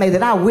my resume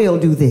that I will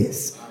do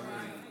this.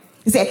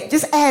 He said,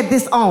 just add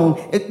this on.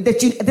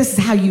 This is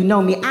how you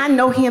know me. I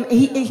know him.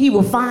 He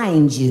will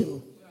find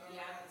you.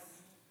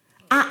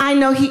 I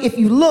know if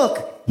you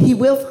look, he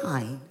will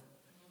find.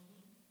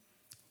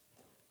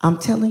 I'm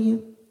telling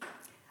you,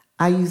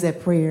 I use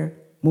that prayer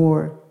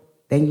more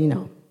than you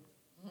know.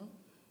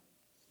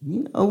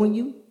 You know, when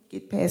you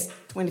get past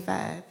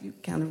 25, you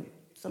kind of,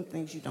 some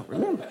things you don't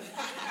remember.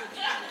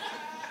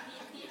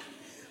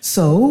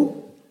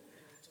 So,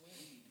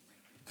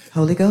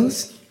 Holy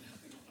Ghost,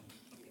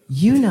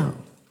 you know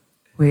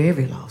where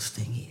every lost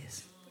thing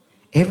is.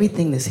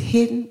 Everything that's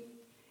hidden,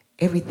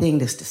 everything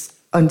that's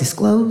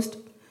undisclosed,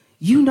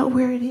 you know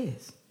where it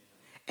is.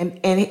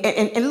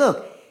 And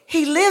look,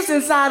 he lives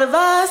inside of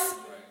us,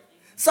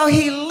 so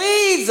he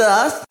leads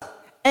us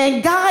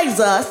and guides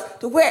us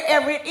to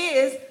wherever it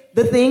is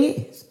the thing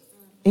is.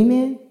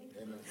 Amen?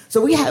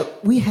 So we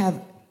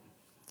have,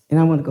 and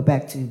I want to go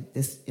back to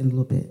this in a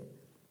little bit.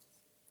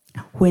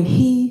 When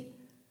he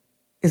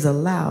is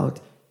allowed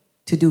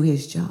to do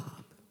his job,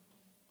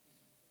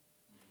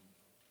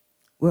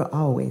 we're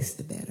always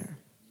the better.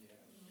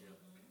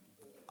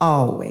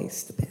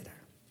 Always the better.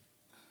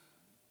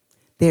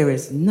 There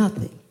is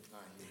nothing.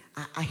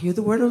 I hear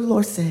the word of the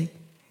Lord say,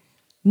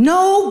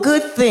 no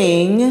good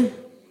thing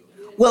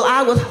will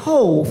I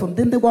withhold from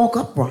them that walk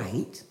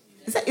upright.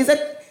 Is that,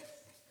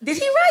 did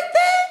he write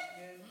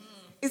that?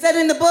 Is that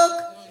in the book?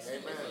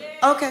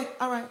 Okay,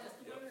 all right.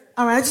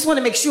 I just want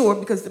to make sure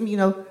because, we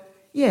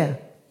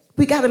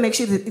got to make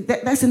sure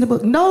that's in the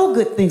book. No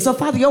good thing. So,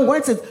 Father, your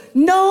word says,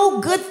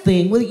 no good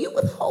thing will you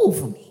withhold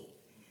from me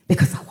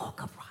because I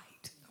walk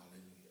upright.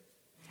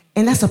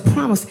 And that's a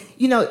promise.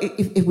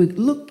 If we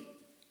look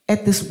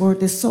at this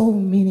word, there's so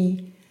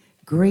many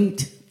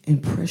great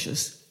and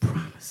precious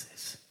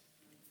promises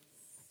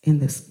in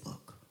this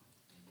book.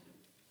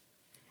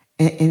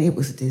 And it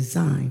was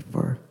designed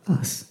for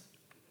us.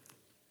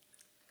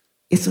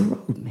 It's a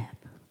roadmap.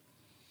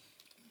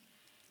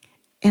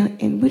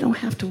 And we don't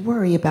have to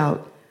worry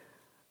about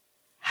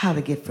how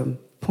to get from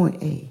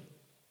point A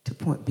to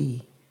point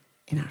B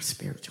in our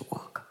spiritual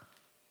walk.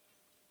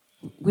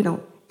 We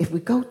don't, if we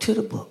go to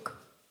the book,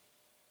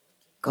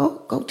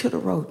 go to the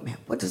roadmap.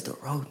 What does the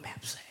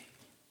roadmap say?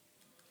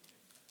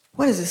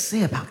 What does it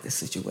say about this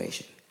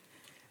situation?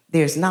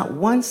 There's not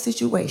one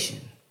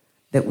situation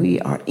that we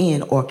are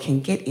in or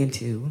can get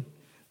into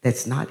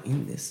that's not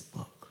in this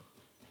book.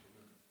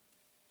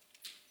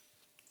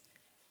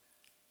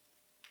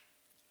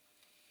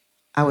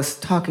 I was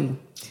talking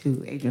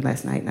to Adrian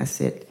last night, and I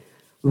said,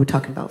 we were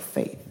talking about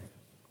faith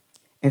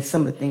and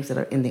some of the things that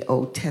are in the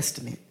Old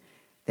Testament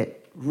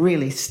that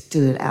really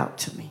stood out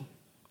to me.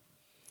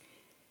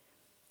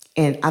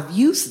 And I've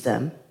used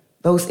them,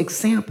 those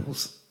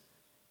examples,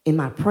 in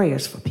my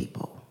prayers for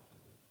people.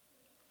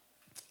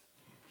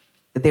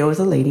 There was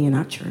a lady in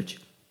our church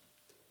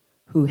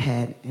who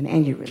had an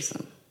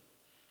aneurysm,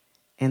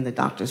 and the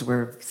doctors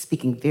were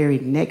speaking very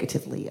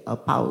negatively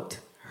about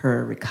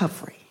her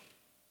recovery.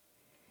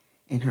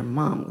 And her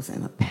mom was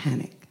in a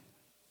panic.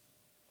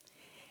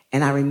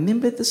 And I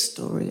remember the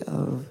story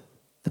of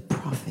the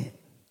prophet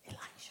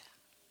Elijah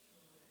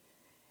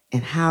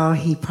and how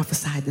he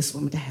prophesied this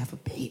woman to have a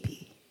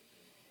baby.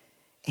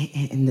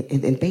 And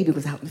the baby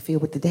was out in the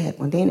field with the dad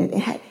one day, and it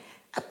had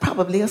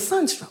probably a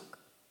sunstroke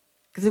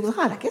because it was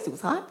hot. I guess it was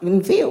hot in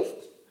the field.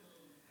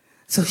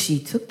 So she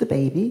took the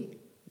baby,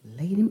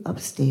 laid him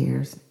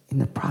upstairs in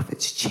the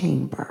prophet's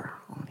chamber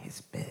on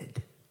his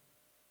bed.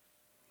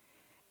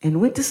 and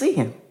went to see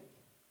him.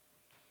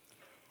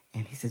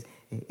 And he said,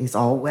 "Is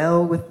all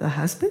well with the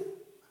husband?"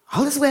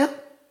 "All is well."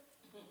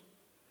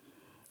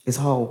 "Is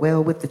all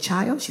well with the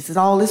child?" She said,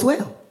 "All is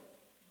well."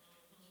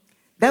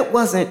 That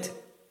wasn't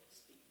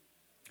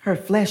her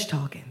flesh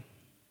talking.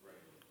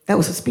 That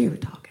was her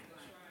spirit talking.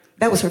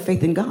 That was her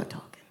faith in God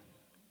talking.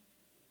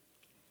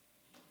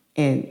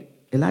 And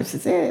Elijah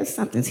said,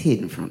 "Something's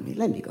hidden from me.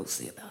 Let me go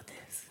see about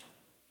this."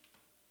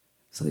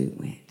 So he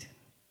went.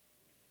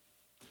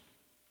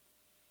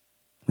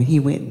 When he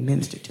went and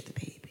ministered to the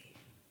baby,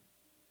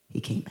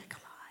 he came back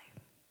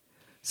alive.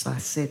 So I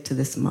said to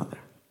this mother,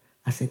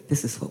 I said,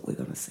 "This is what we're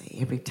going to say.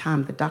 Every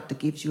time the doctor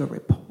gives you a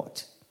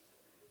report,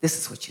 this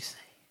is what you say.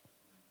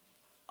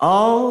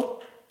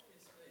 All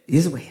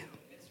is well."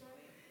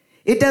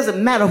 It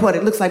doesn't matter what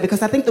it looks like,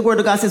 because I think the word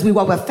of God says we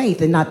walk by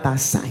faith and not by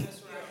sight.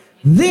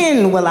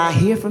 Then will I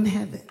hear from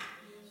heaven.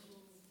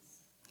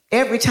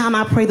 Every time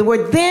I pray the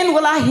word, then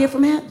will I hear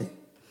from heaven.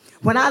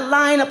 When I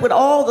line up with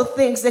all the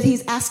things that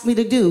he's asked me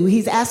to do,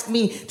 he's asked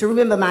me to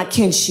remember my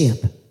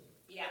kinship,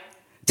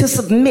 to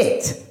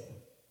submit,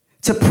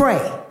 to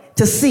pray,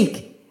 to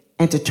seek,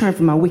 and to turn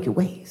from my wicked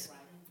ways.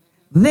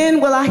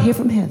 Then will I hear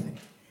from heaven.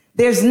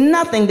 There's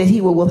nothing that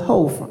he will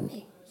withhold from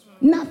me.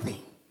 Nothing.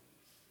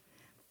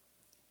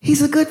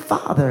 He's a good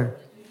father.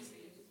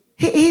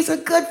 He's a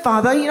good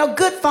father. You know,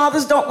 good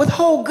fathers don't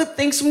withhold good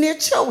things from their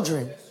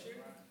children.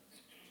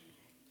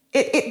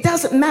 It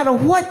doesn't matter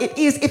what it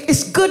is, if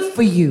it's good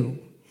for you.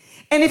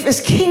 And if it's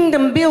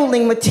kingdom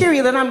building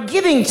material that I'm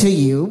giving to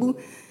you,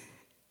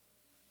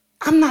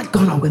 I'm not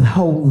going to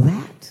withhold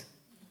that.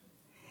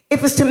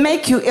 If it's to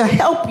make you,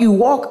 help you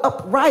walk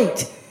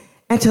upright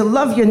and to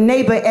love your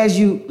neighbor as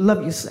you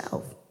love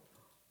yourself.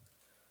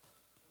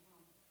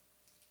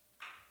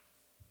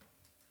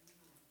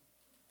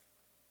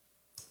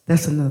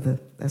 That's another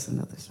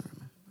sermon.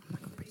 I'm not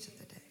going to preach it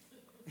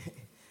today.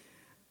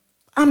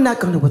 I'm not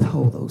going to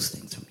withhold those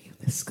things from you.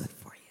 That's good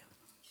for you.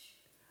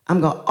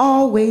 I'm going to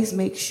always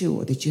make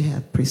sure that you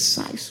have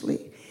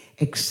precisely,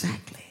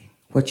 exactly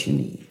what you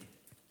need.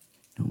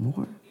 No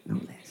more, no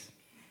less.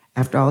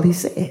 After all, he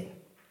said,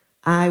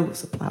 "I will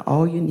supply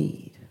all your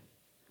need.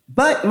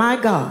 But my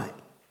God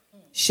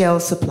shall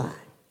supply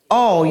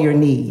all your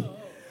need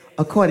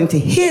according to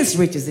his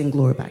riches in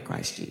glory by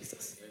Christ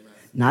Jesus."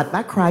 Not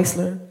by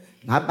Chrysler,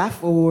 not by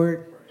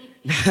Ford,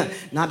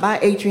 not by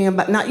Atrium,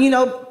 but not,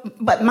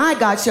 but my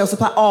God shall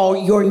supply all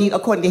your need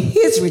according to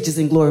his riches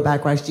in glory by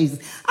Christ Jesus.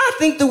 I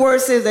think the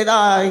word says that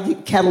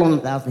cattle on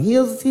 1,000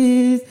 hills is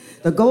his,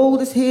 the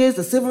gold is his,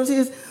 the silver is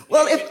his.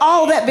 Well, if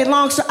all that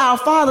belongs to our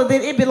Father,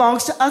 then it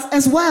belongs to us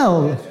as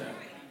well.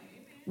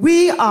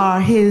 We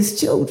are his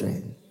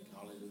children.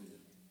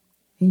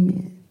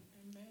 Amen.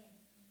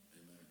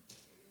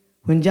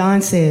 When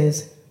John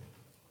says,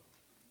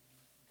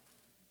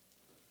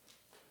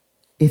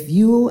 "If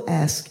you will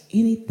ask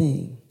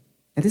anything,"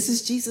 and this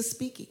is Jesus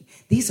speaking.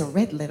 These are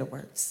red letter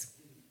words.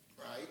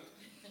 Right.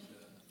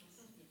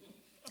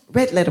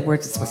 Red letter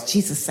words is what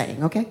Jesus is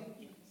saying, okay?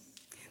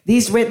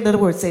 These red letter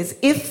words says,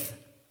 "If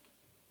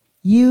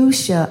you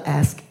shall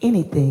ask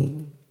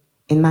anything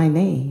in my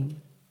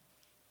name,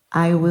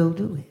 I will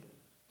do it."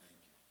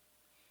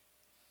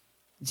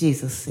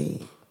 Jesus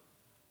said.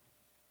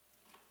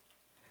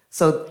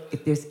 So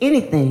if there's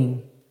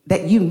anything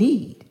that you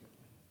need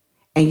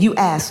and you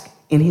ask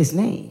in his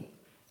name,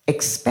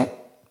 expect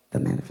the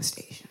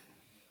manifestation.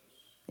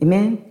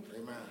 Amen?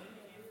 Amen.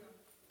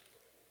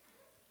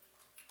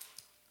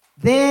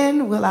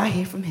 Then will I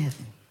hear from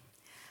heaven.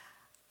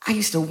 I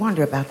used to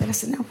wonder about that. I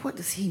said, now what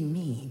does he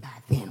mean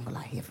by then will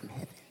I hear from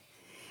heaven?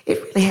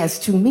 It really has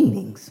two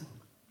meanings.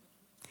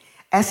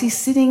 As he's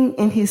sitting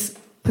in his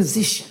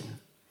position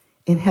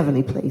in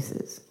heavenly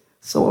places,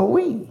 so are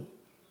we.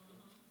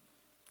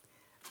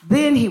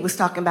 Then he was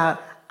talking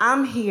about,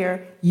 I'm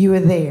here, you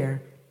are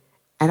there,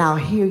 and I'll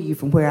hear you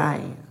from where I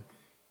am.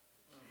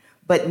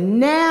 But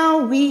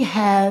now we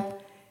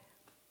have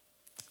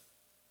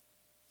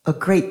a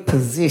great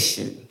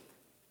position,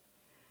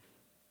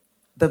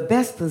 the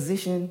best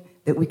position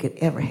that we could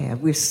ever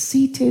have. We're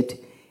seated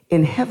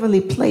in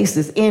heavenly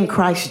places in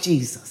Christ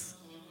Jesus.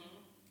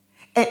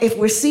 And if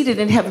we're seated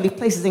in heavenly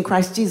places in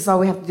Christ Jesus, all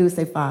we have to do is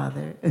say,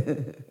 Father.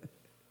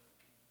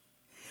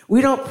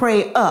 We don't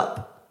pray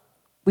up,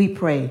 we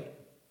pray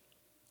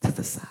to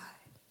the side.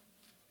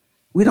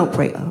 We don't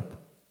pray up.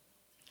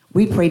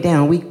 We pray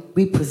down.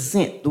 We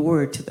present the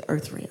word to the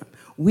earth realm.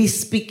 We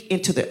speak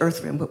into the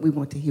earth realm what we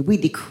want to hear. We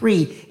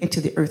decree into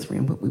the earth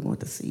realm what we want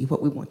to see,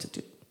 what we want to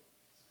do.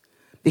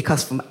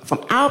 Because from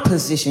our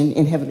position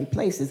in heavenly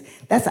places,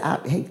 that's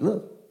our, hey,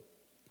 look,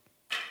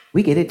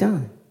 we get it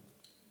done.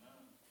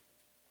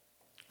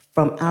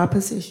 From our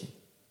position.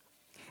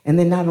 And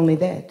then not only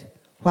that,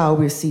 while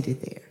we're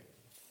seated there,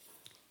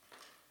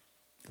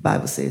 the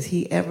Bible says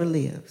he ever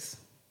lives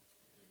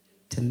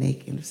to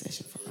make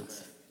intercession for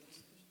us.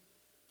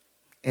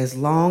 As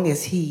long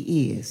as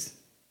he is,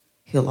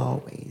 he'll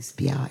always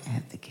be our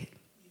advocate.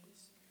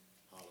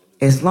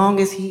 As long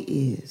as he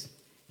is,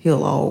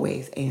 he'll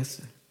always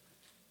answer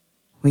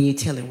when you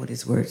tell him what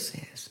his word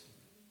says.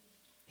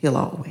 He'll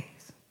always.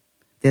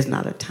 there's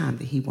not a time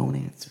that he won't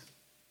answer.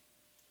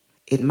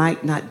 It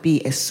might not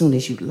be as soon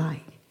as you'd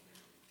like,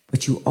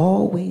 but you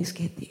always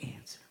get the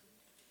answer.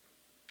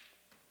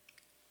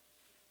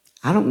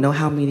 I don't know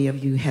how many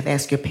of you have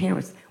asked your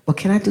parents, well,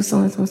 can I do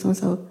so-and-so and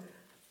so-and-so?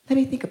 Let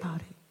me think about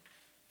it.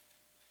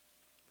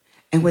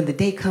 And when the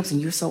day comes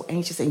and you're so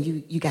anxious and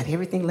you got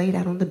everything laid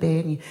out on the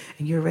bed and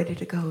you're ready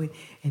to go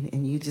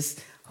and you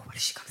just, oh, what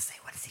is she going to say?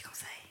 What is he going to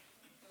say?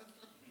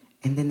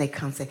 And then they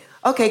come and say,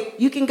 okay,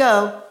 you can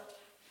go.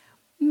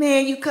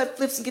 Man, you cut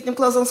flips and get them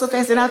clothes on so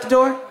fast and out the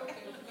door.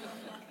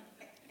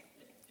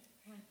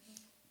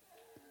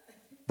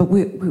 But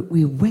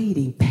we're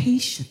waiting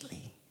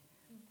patiently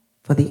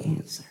for the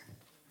answer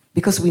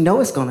because we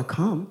know it's going to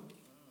come.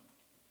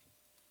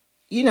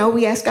 You know,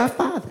 we ask our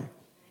Father.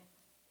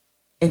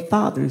 And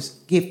fathers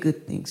give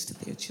good things to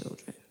their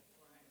children.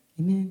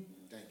 Amen?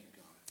 Thank you,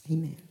 God.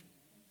 Amen.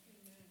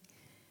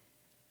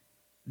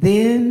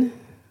 Then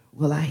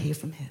will I hear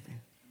from heaven.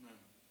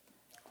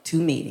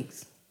 2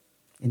 meetings.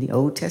 In the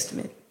Old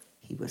Testament,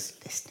 he was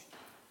listening.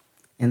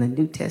 In the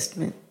New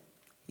Testament,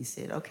 he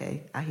said,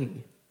 okay, I hear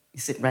you.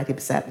 You're sitting right here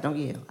beside me. Don't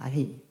yell. I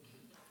hear you.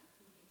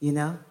 You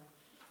know?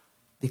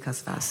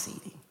 Because of our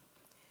seating.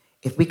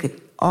 If we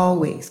could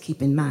always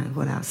keep in mind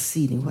what our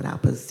seating, what our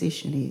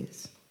position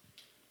is,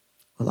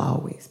 we'll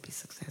always be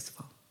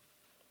successful.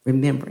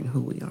 Remembering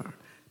who we are.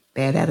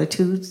 Bad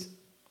attitudes,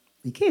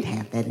 we can't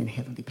have that in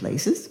heavenly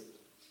places.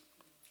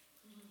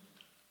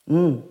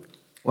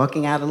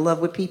 Walking out of love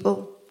with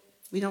people,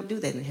 we don't do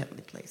that in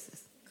heavenly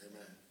places.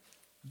 Amen.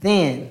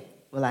 Then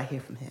will I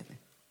hear from heaven.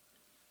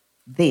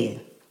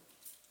 Then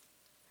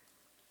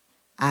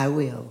I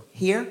will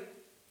hear.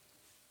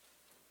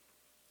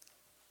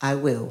 I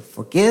will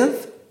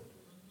forgive.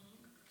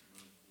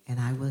 And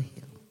I will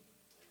heal.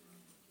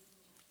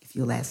 If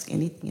you'll ask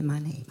anything in my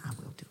name, I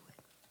will do it.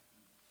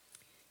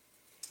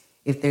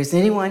 If there's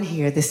anyone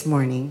here this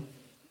morning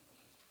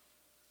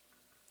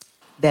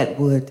that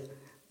would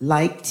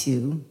like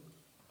to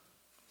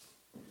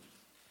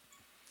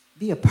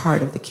be a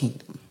part of the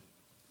kingdom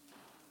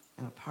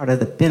and a part of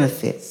the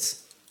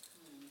benefits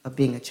of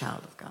being a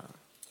child of God,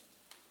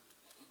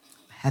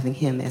 having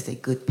him as a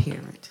good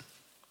parent.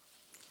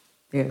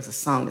 There's a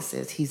song that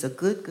says, he's a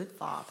good, good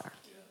father.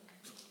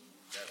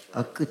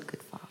 A good,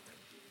 good father.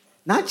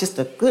 Not just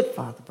a good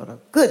father, but a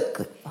good,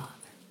 good father.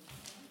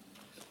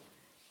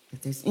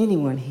 If there's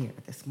anyone here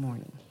this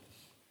morning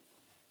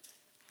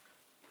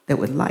that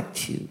would like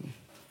to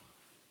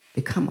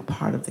become a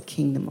part of the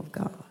kingdom of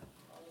God,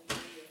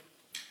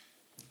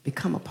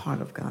 become a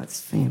part of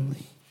God's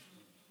family,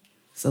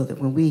 so that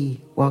when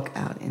we walk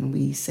out and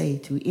we say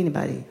to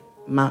anybody,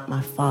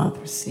 my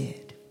father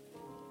said,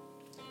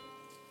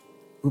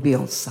 we'll be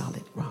on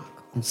solid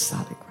rock, on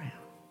solid ground.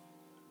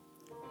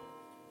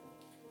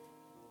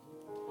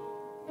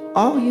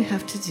 All you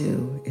have to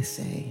do is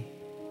say,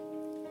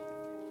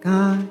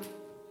 God,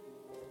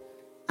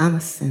 I'm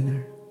a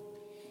sinner.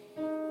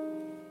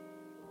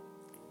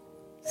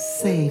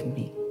 Save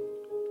me.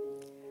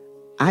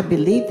 I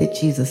believe that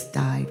Jesus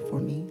died for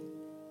me.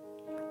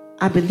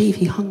 I believe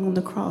he hung on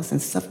the cross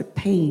and suffered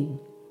pain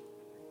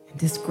and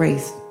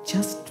disgrace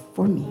just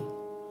for me.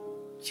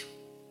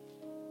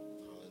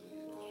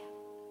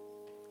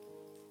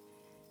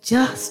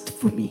 Just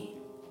for me.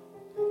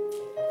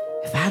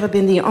 If I'd have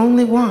been the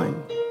only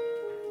one,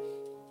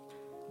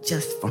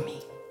 just for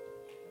me.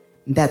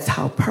 And that's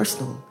how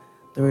personal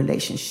the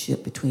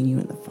relationship between you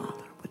and the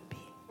Father would be.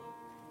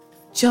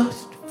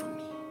 Just for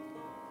me.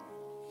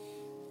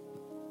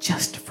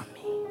 Just for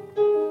me.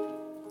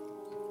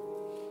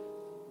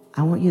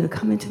 I want you to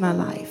come into my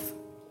life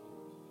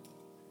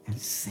and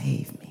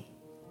save me.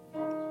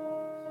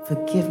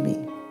 Forgive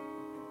me.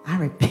 I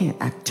repent.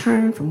 I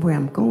turn from where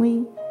I'm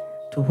going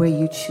to where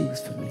you choose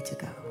for me to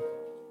go.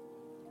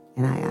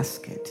 And I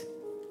ask it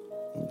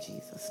in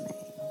Jesus'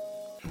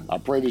 name. I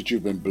pray that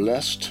you've been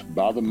blessed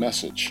by the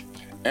message.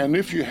 And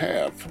if you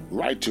have,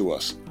 write to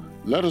us.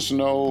 Let us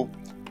know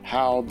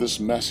how this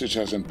message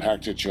has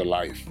impacted your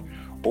life.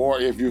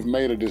 Or if you've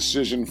made a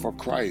decision for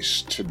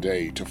Christ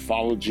today to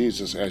follow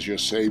Jesus as your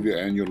Savior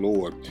and your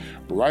Lord,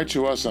 write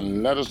to us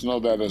and let us know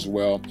that as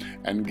well,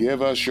 and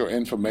give us your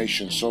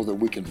information so that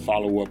we can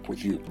follow up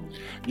with you.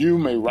 You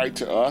may write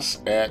to us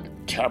at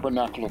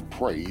Tabernacle of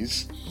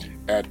Praise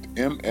at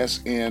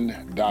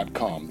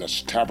msn.com.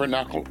 That's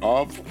Tabernacle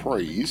of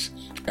Praise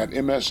at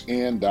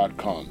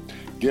msn.com.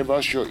 Give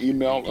us your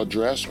email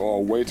address or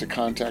a way to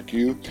contact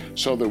you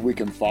so that we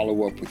can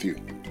follow up with you.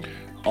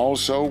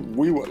 Also,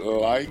 we would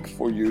like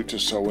for you to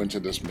sow into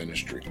this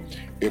ministry.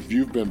 If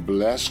you've been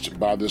blessed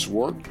by this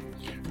work,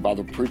 by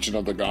the preaching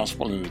of the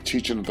gospel and the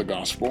teaching of the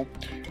gospel,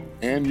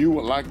 and you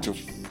would like to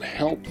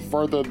help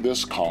further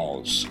this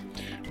cause,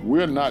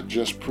 we're not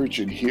just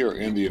preaching here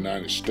in the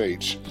United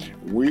States.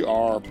 We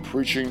are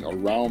preaching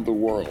around the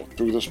world.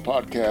 Through this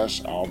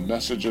podcast, our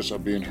messages are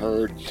being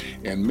heard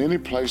in many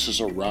places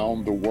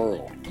around the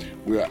world.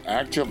 We are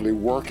actively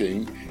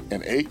working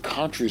in 8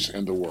 countries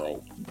in the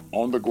world,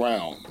 on the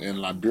ground in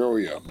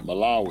Liberia,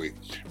 Malawi,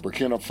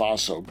 Burkina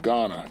Faso,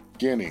 Ghana,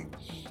 Guinea,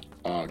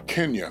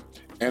 Kenya,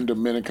 and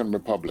Dominican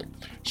Republic.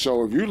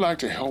 So if you'd like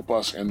to help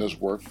us in this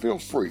work, feel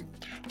free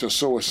to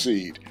sow a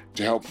seed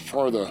to help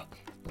further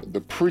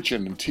the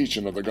preaching and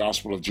teaching of the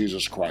gospel of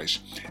Jesus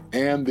Christ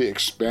and the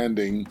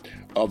expanding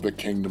of the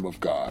kingdom of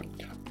God.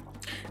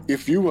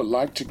 If you would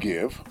like to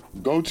give,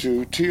 go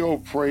to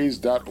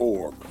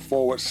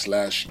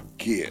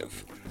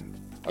topraise.org/give.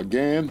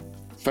 Again,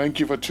 thank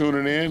you for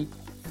tuning in.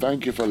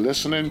 Thank you for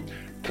listening.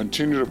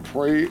 Continue to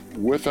pray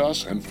with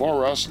us and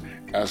for us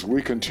as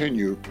we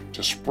continue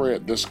to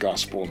spread this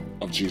gospel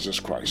of Jesus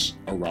Christ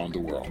around the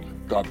world.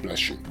 God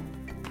bless you.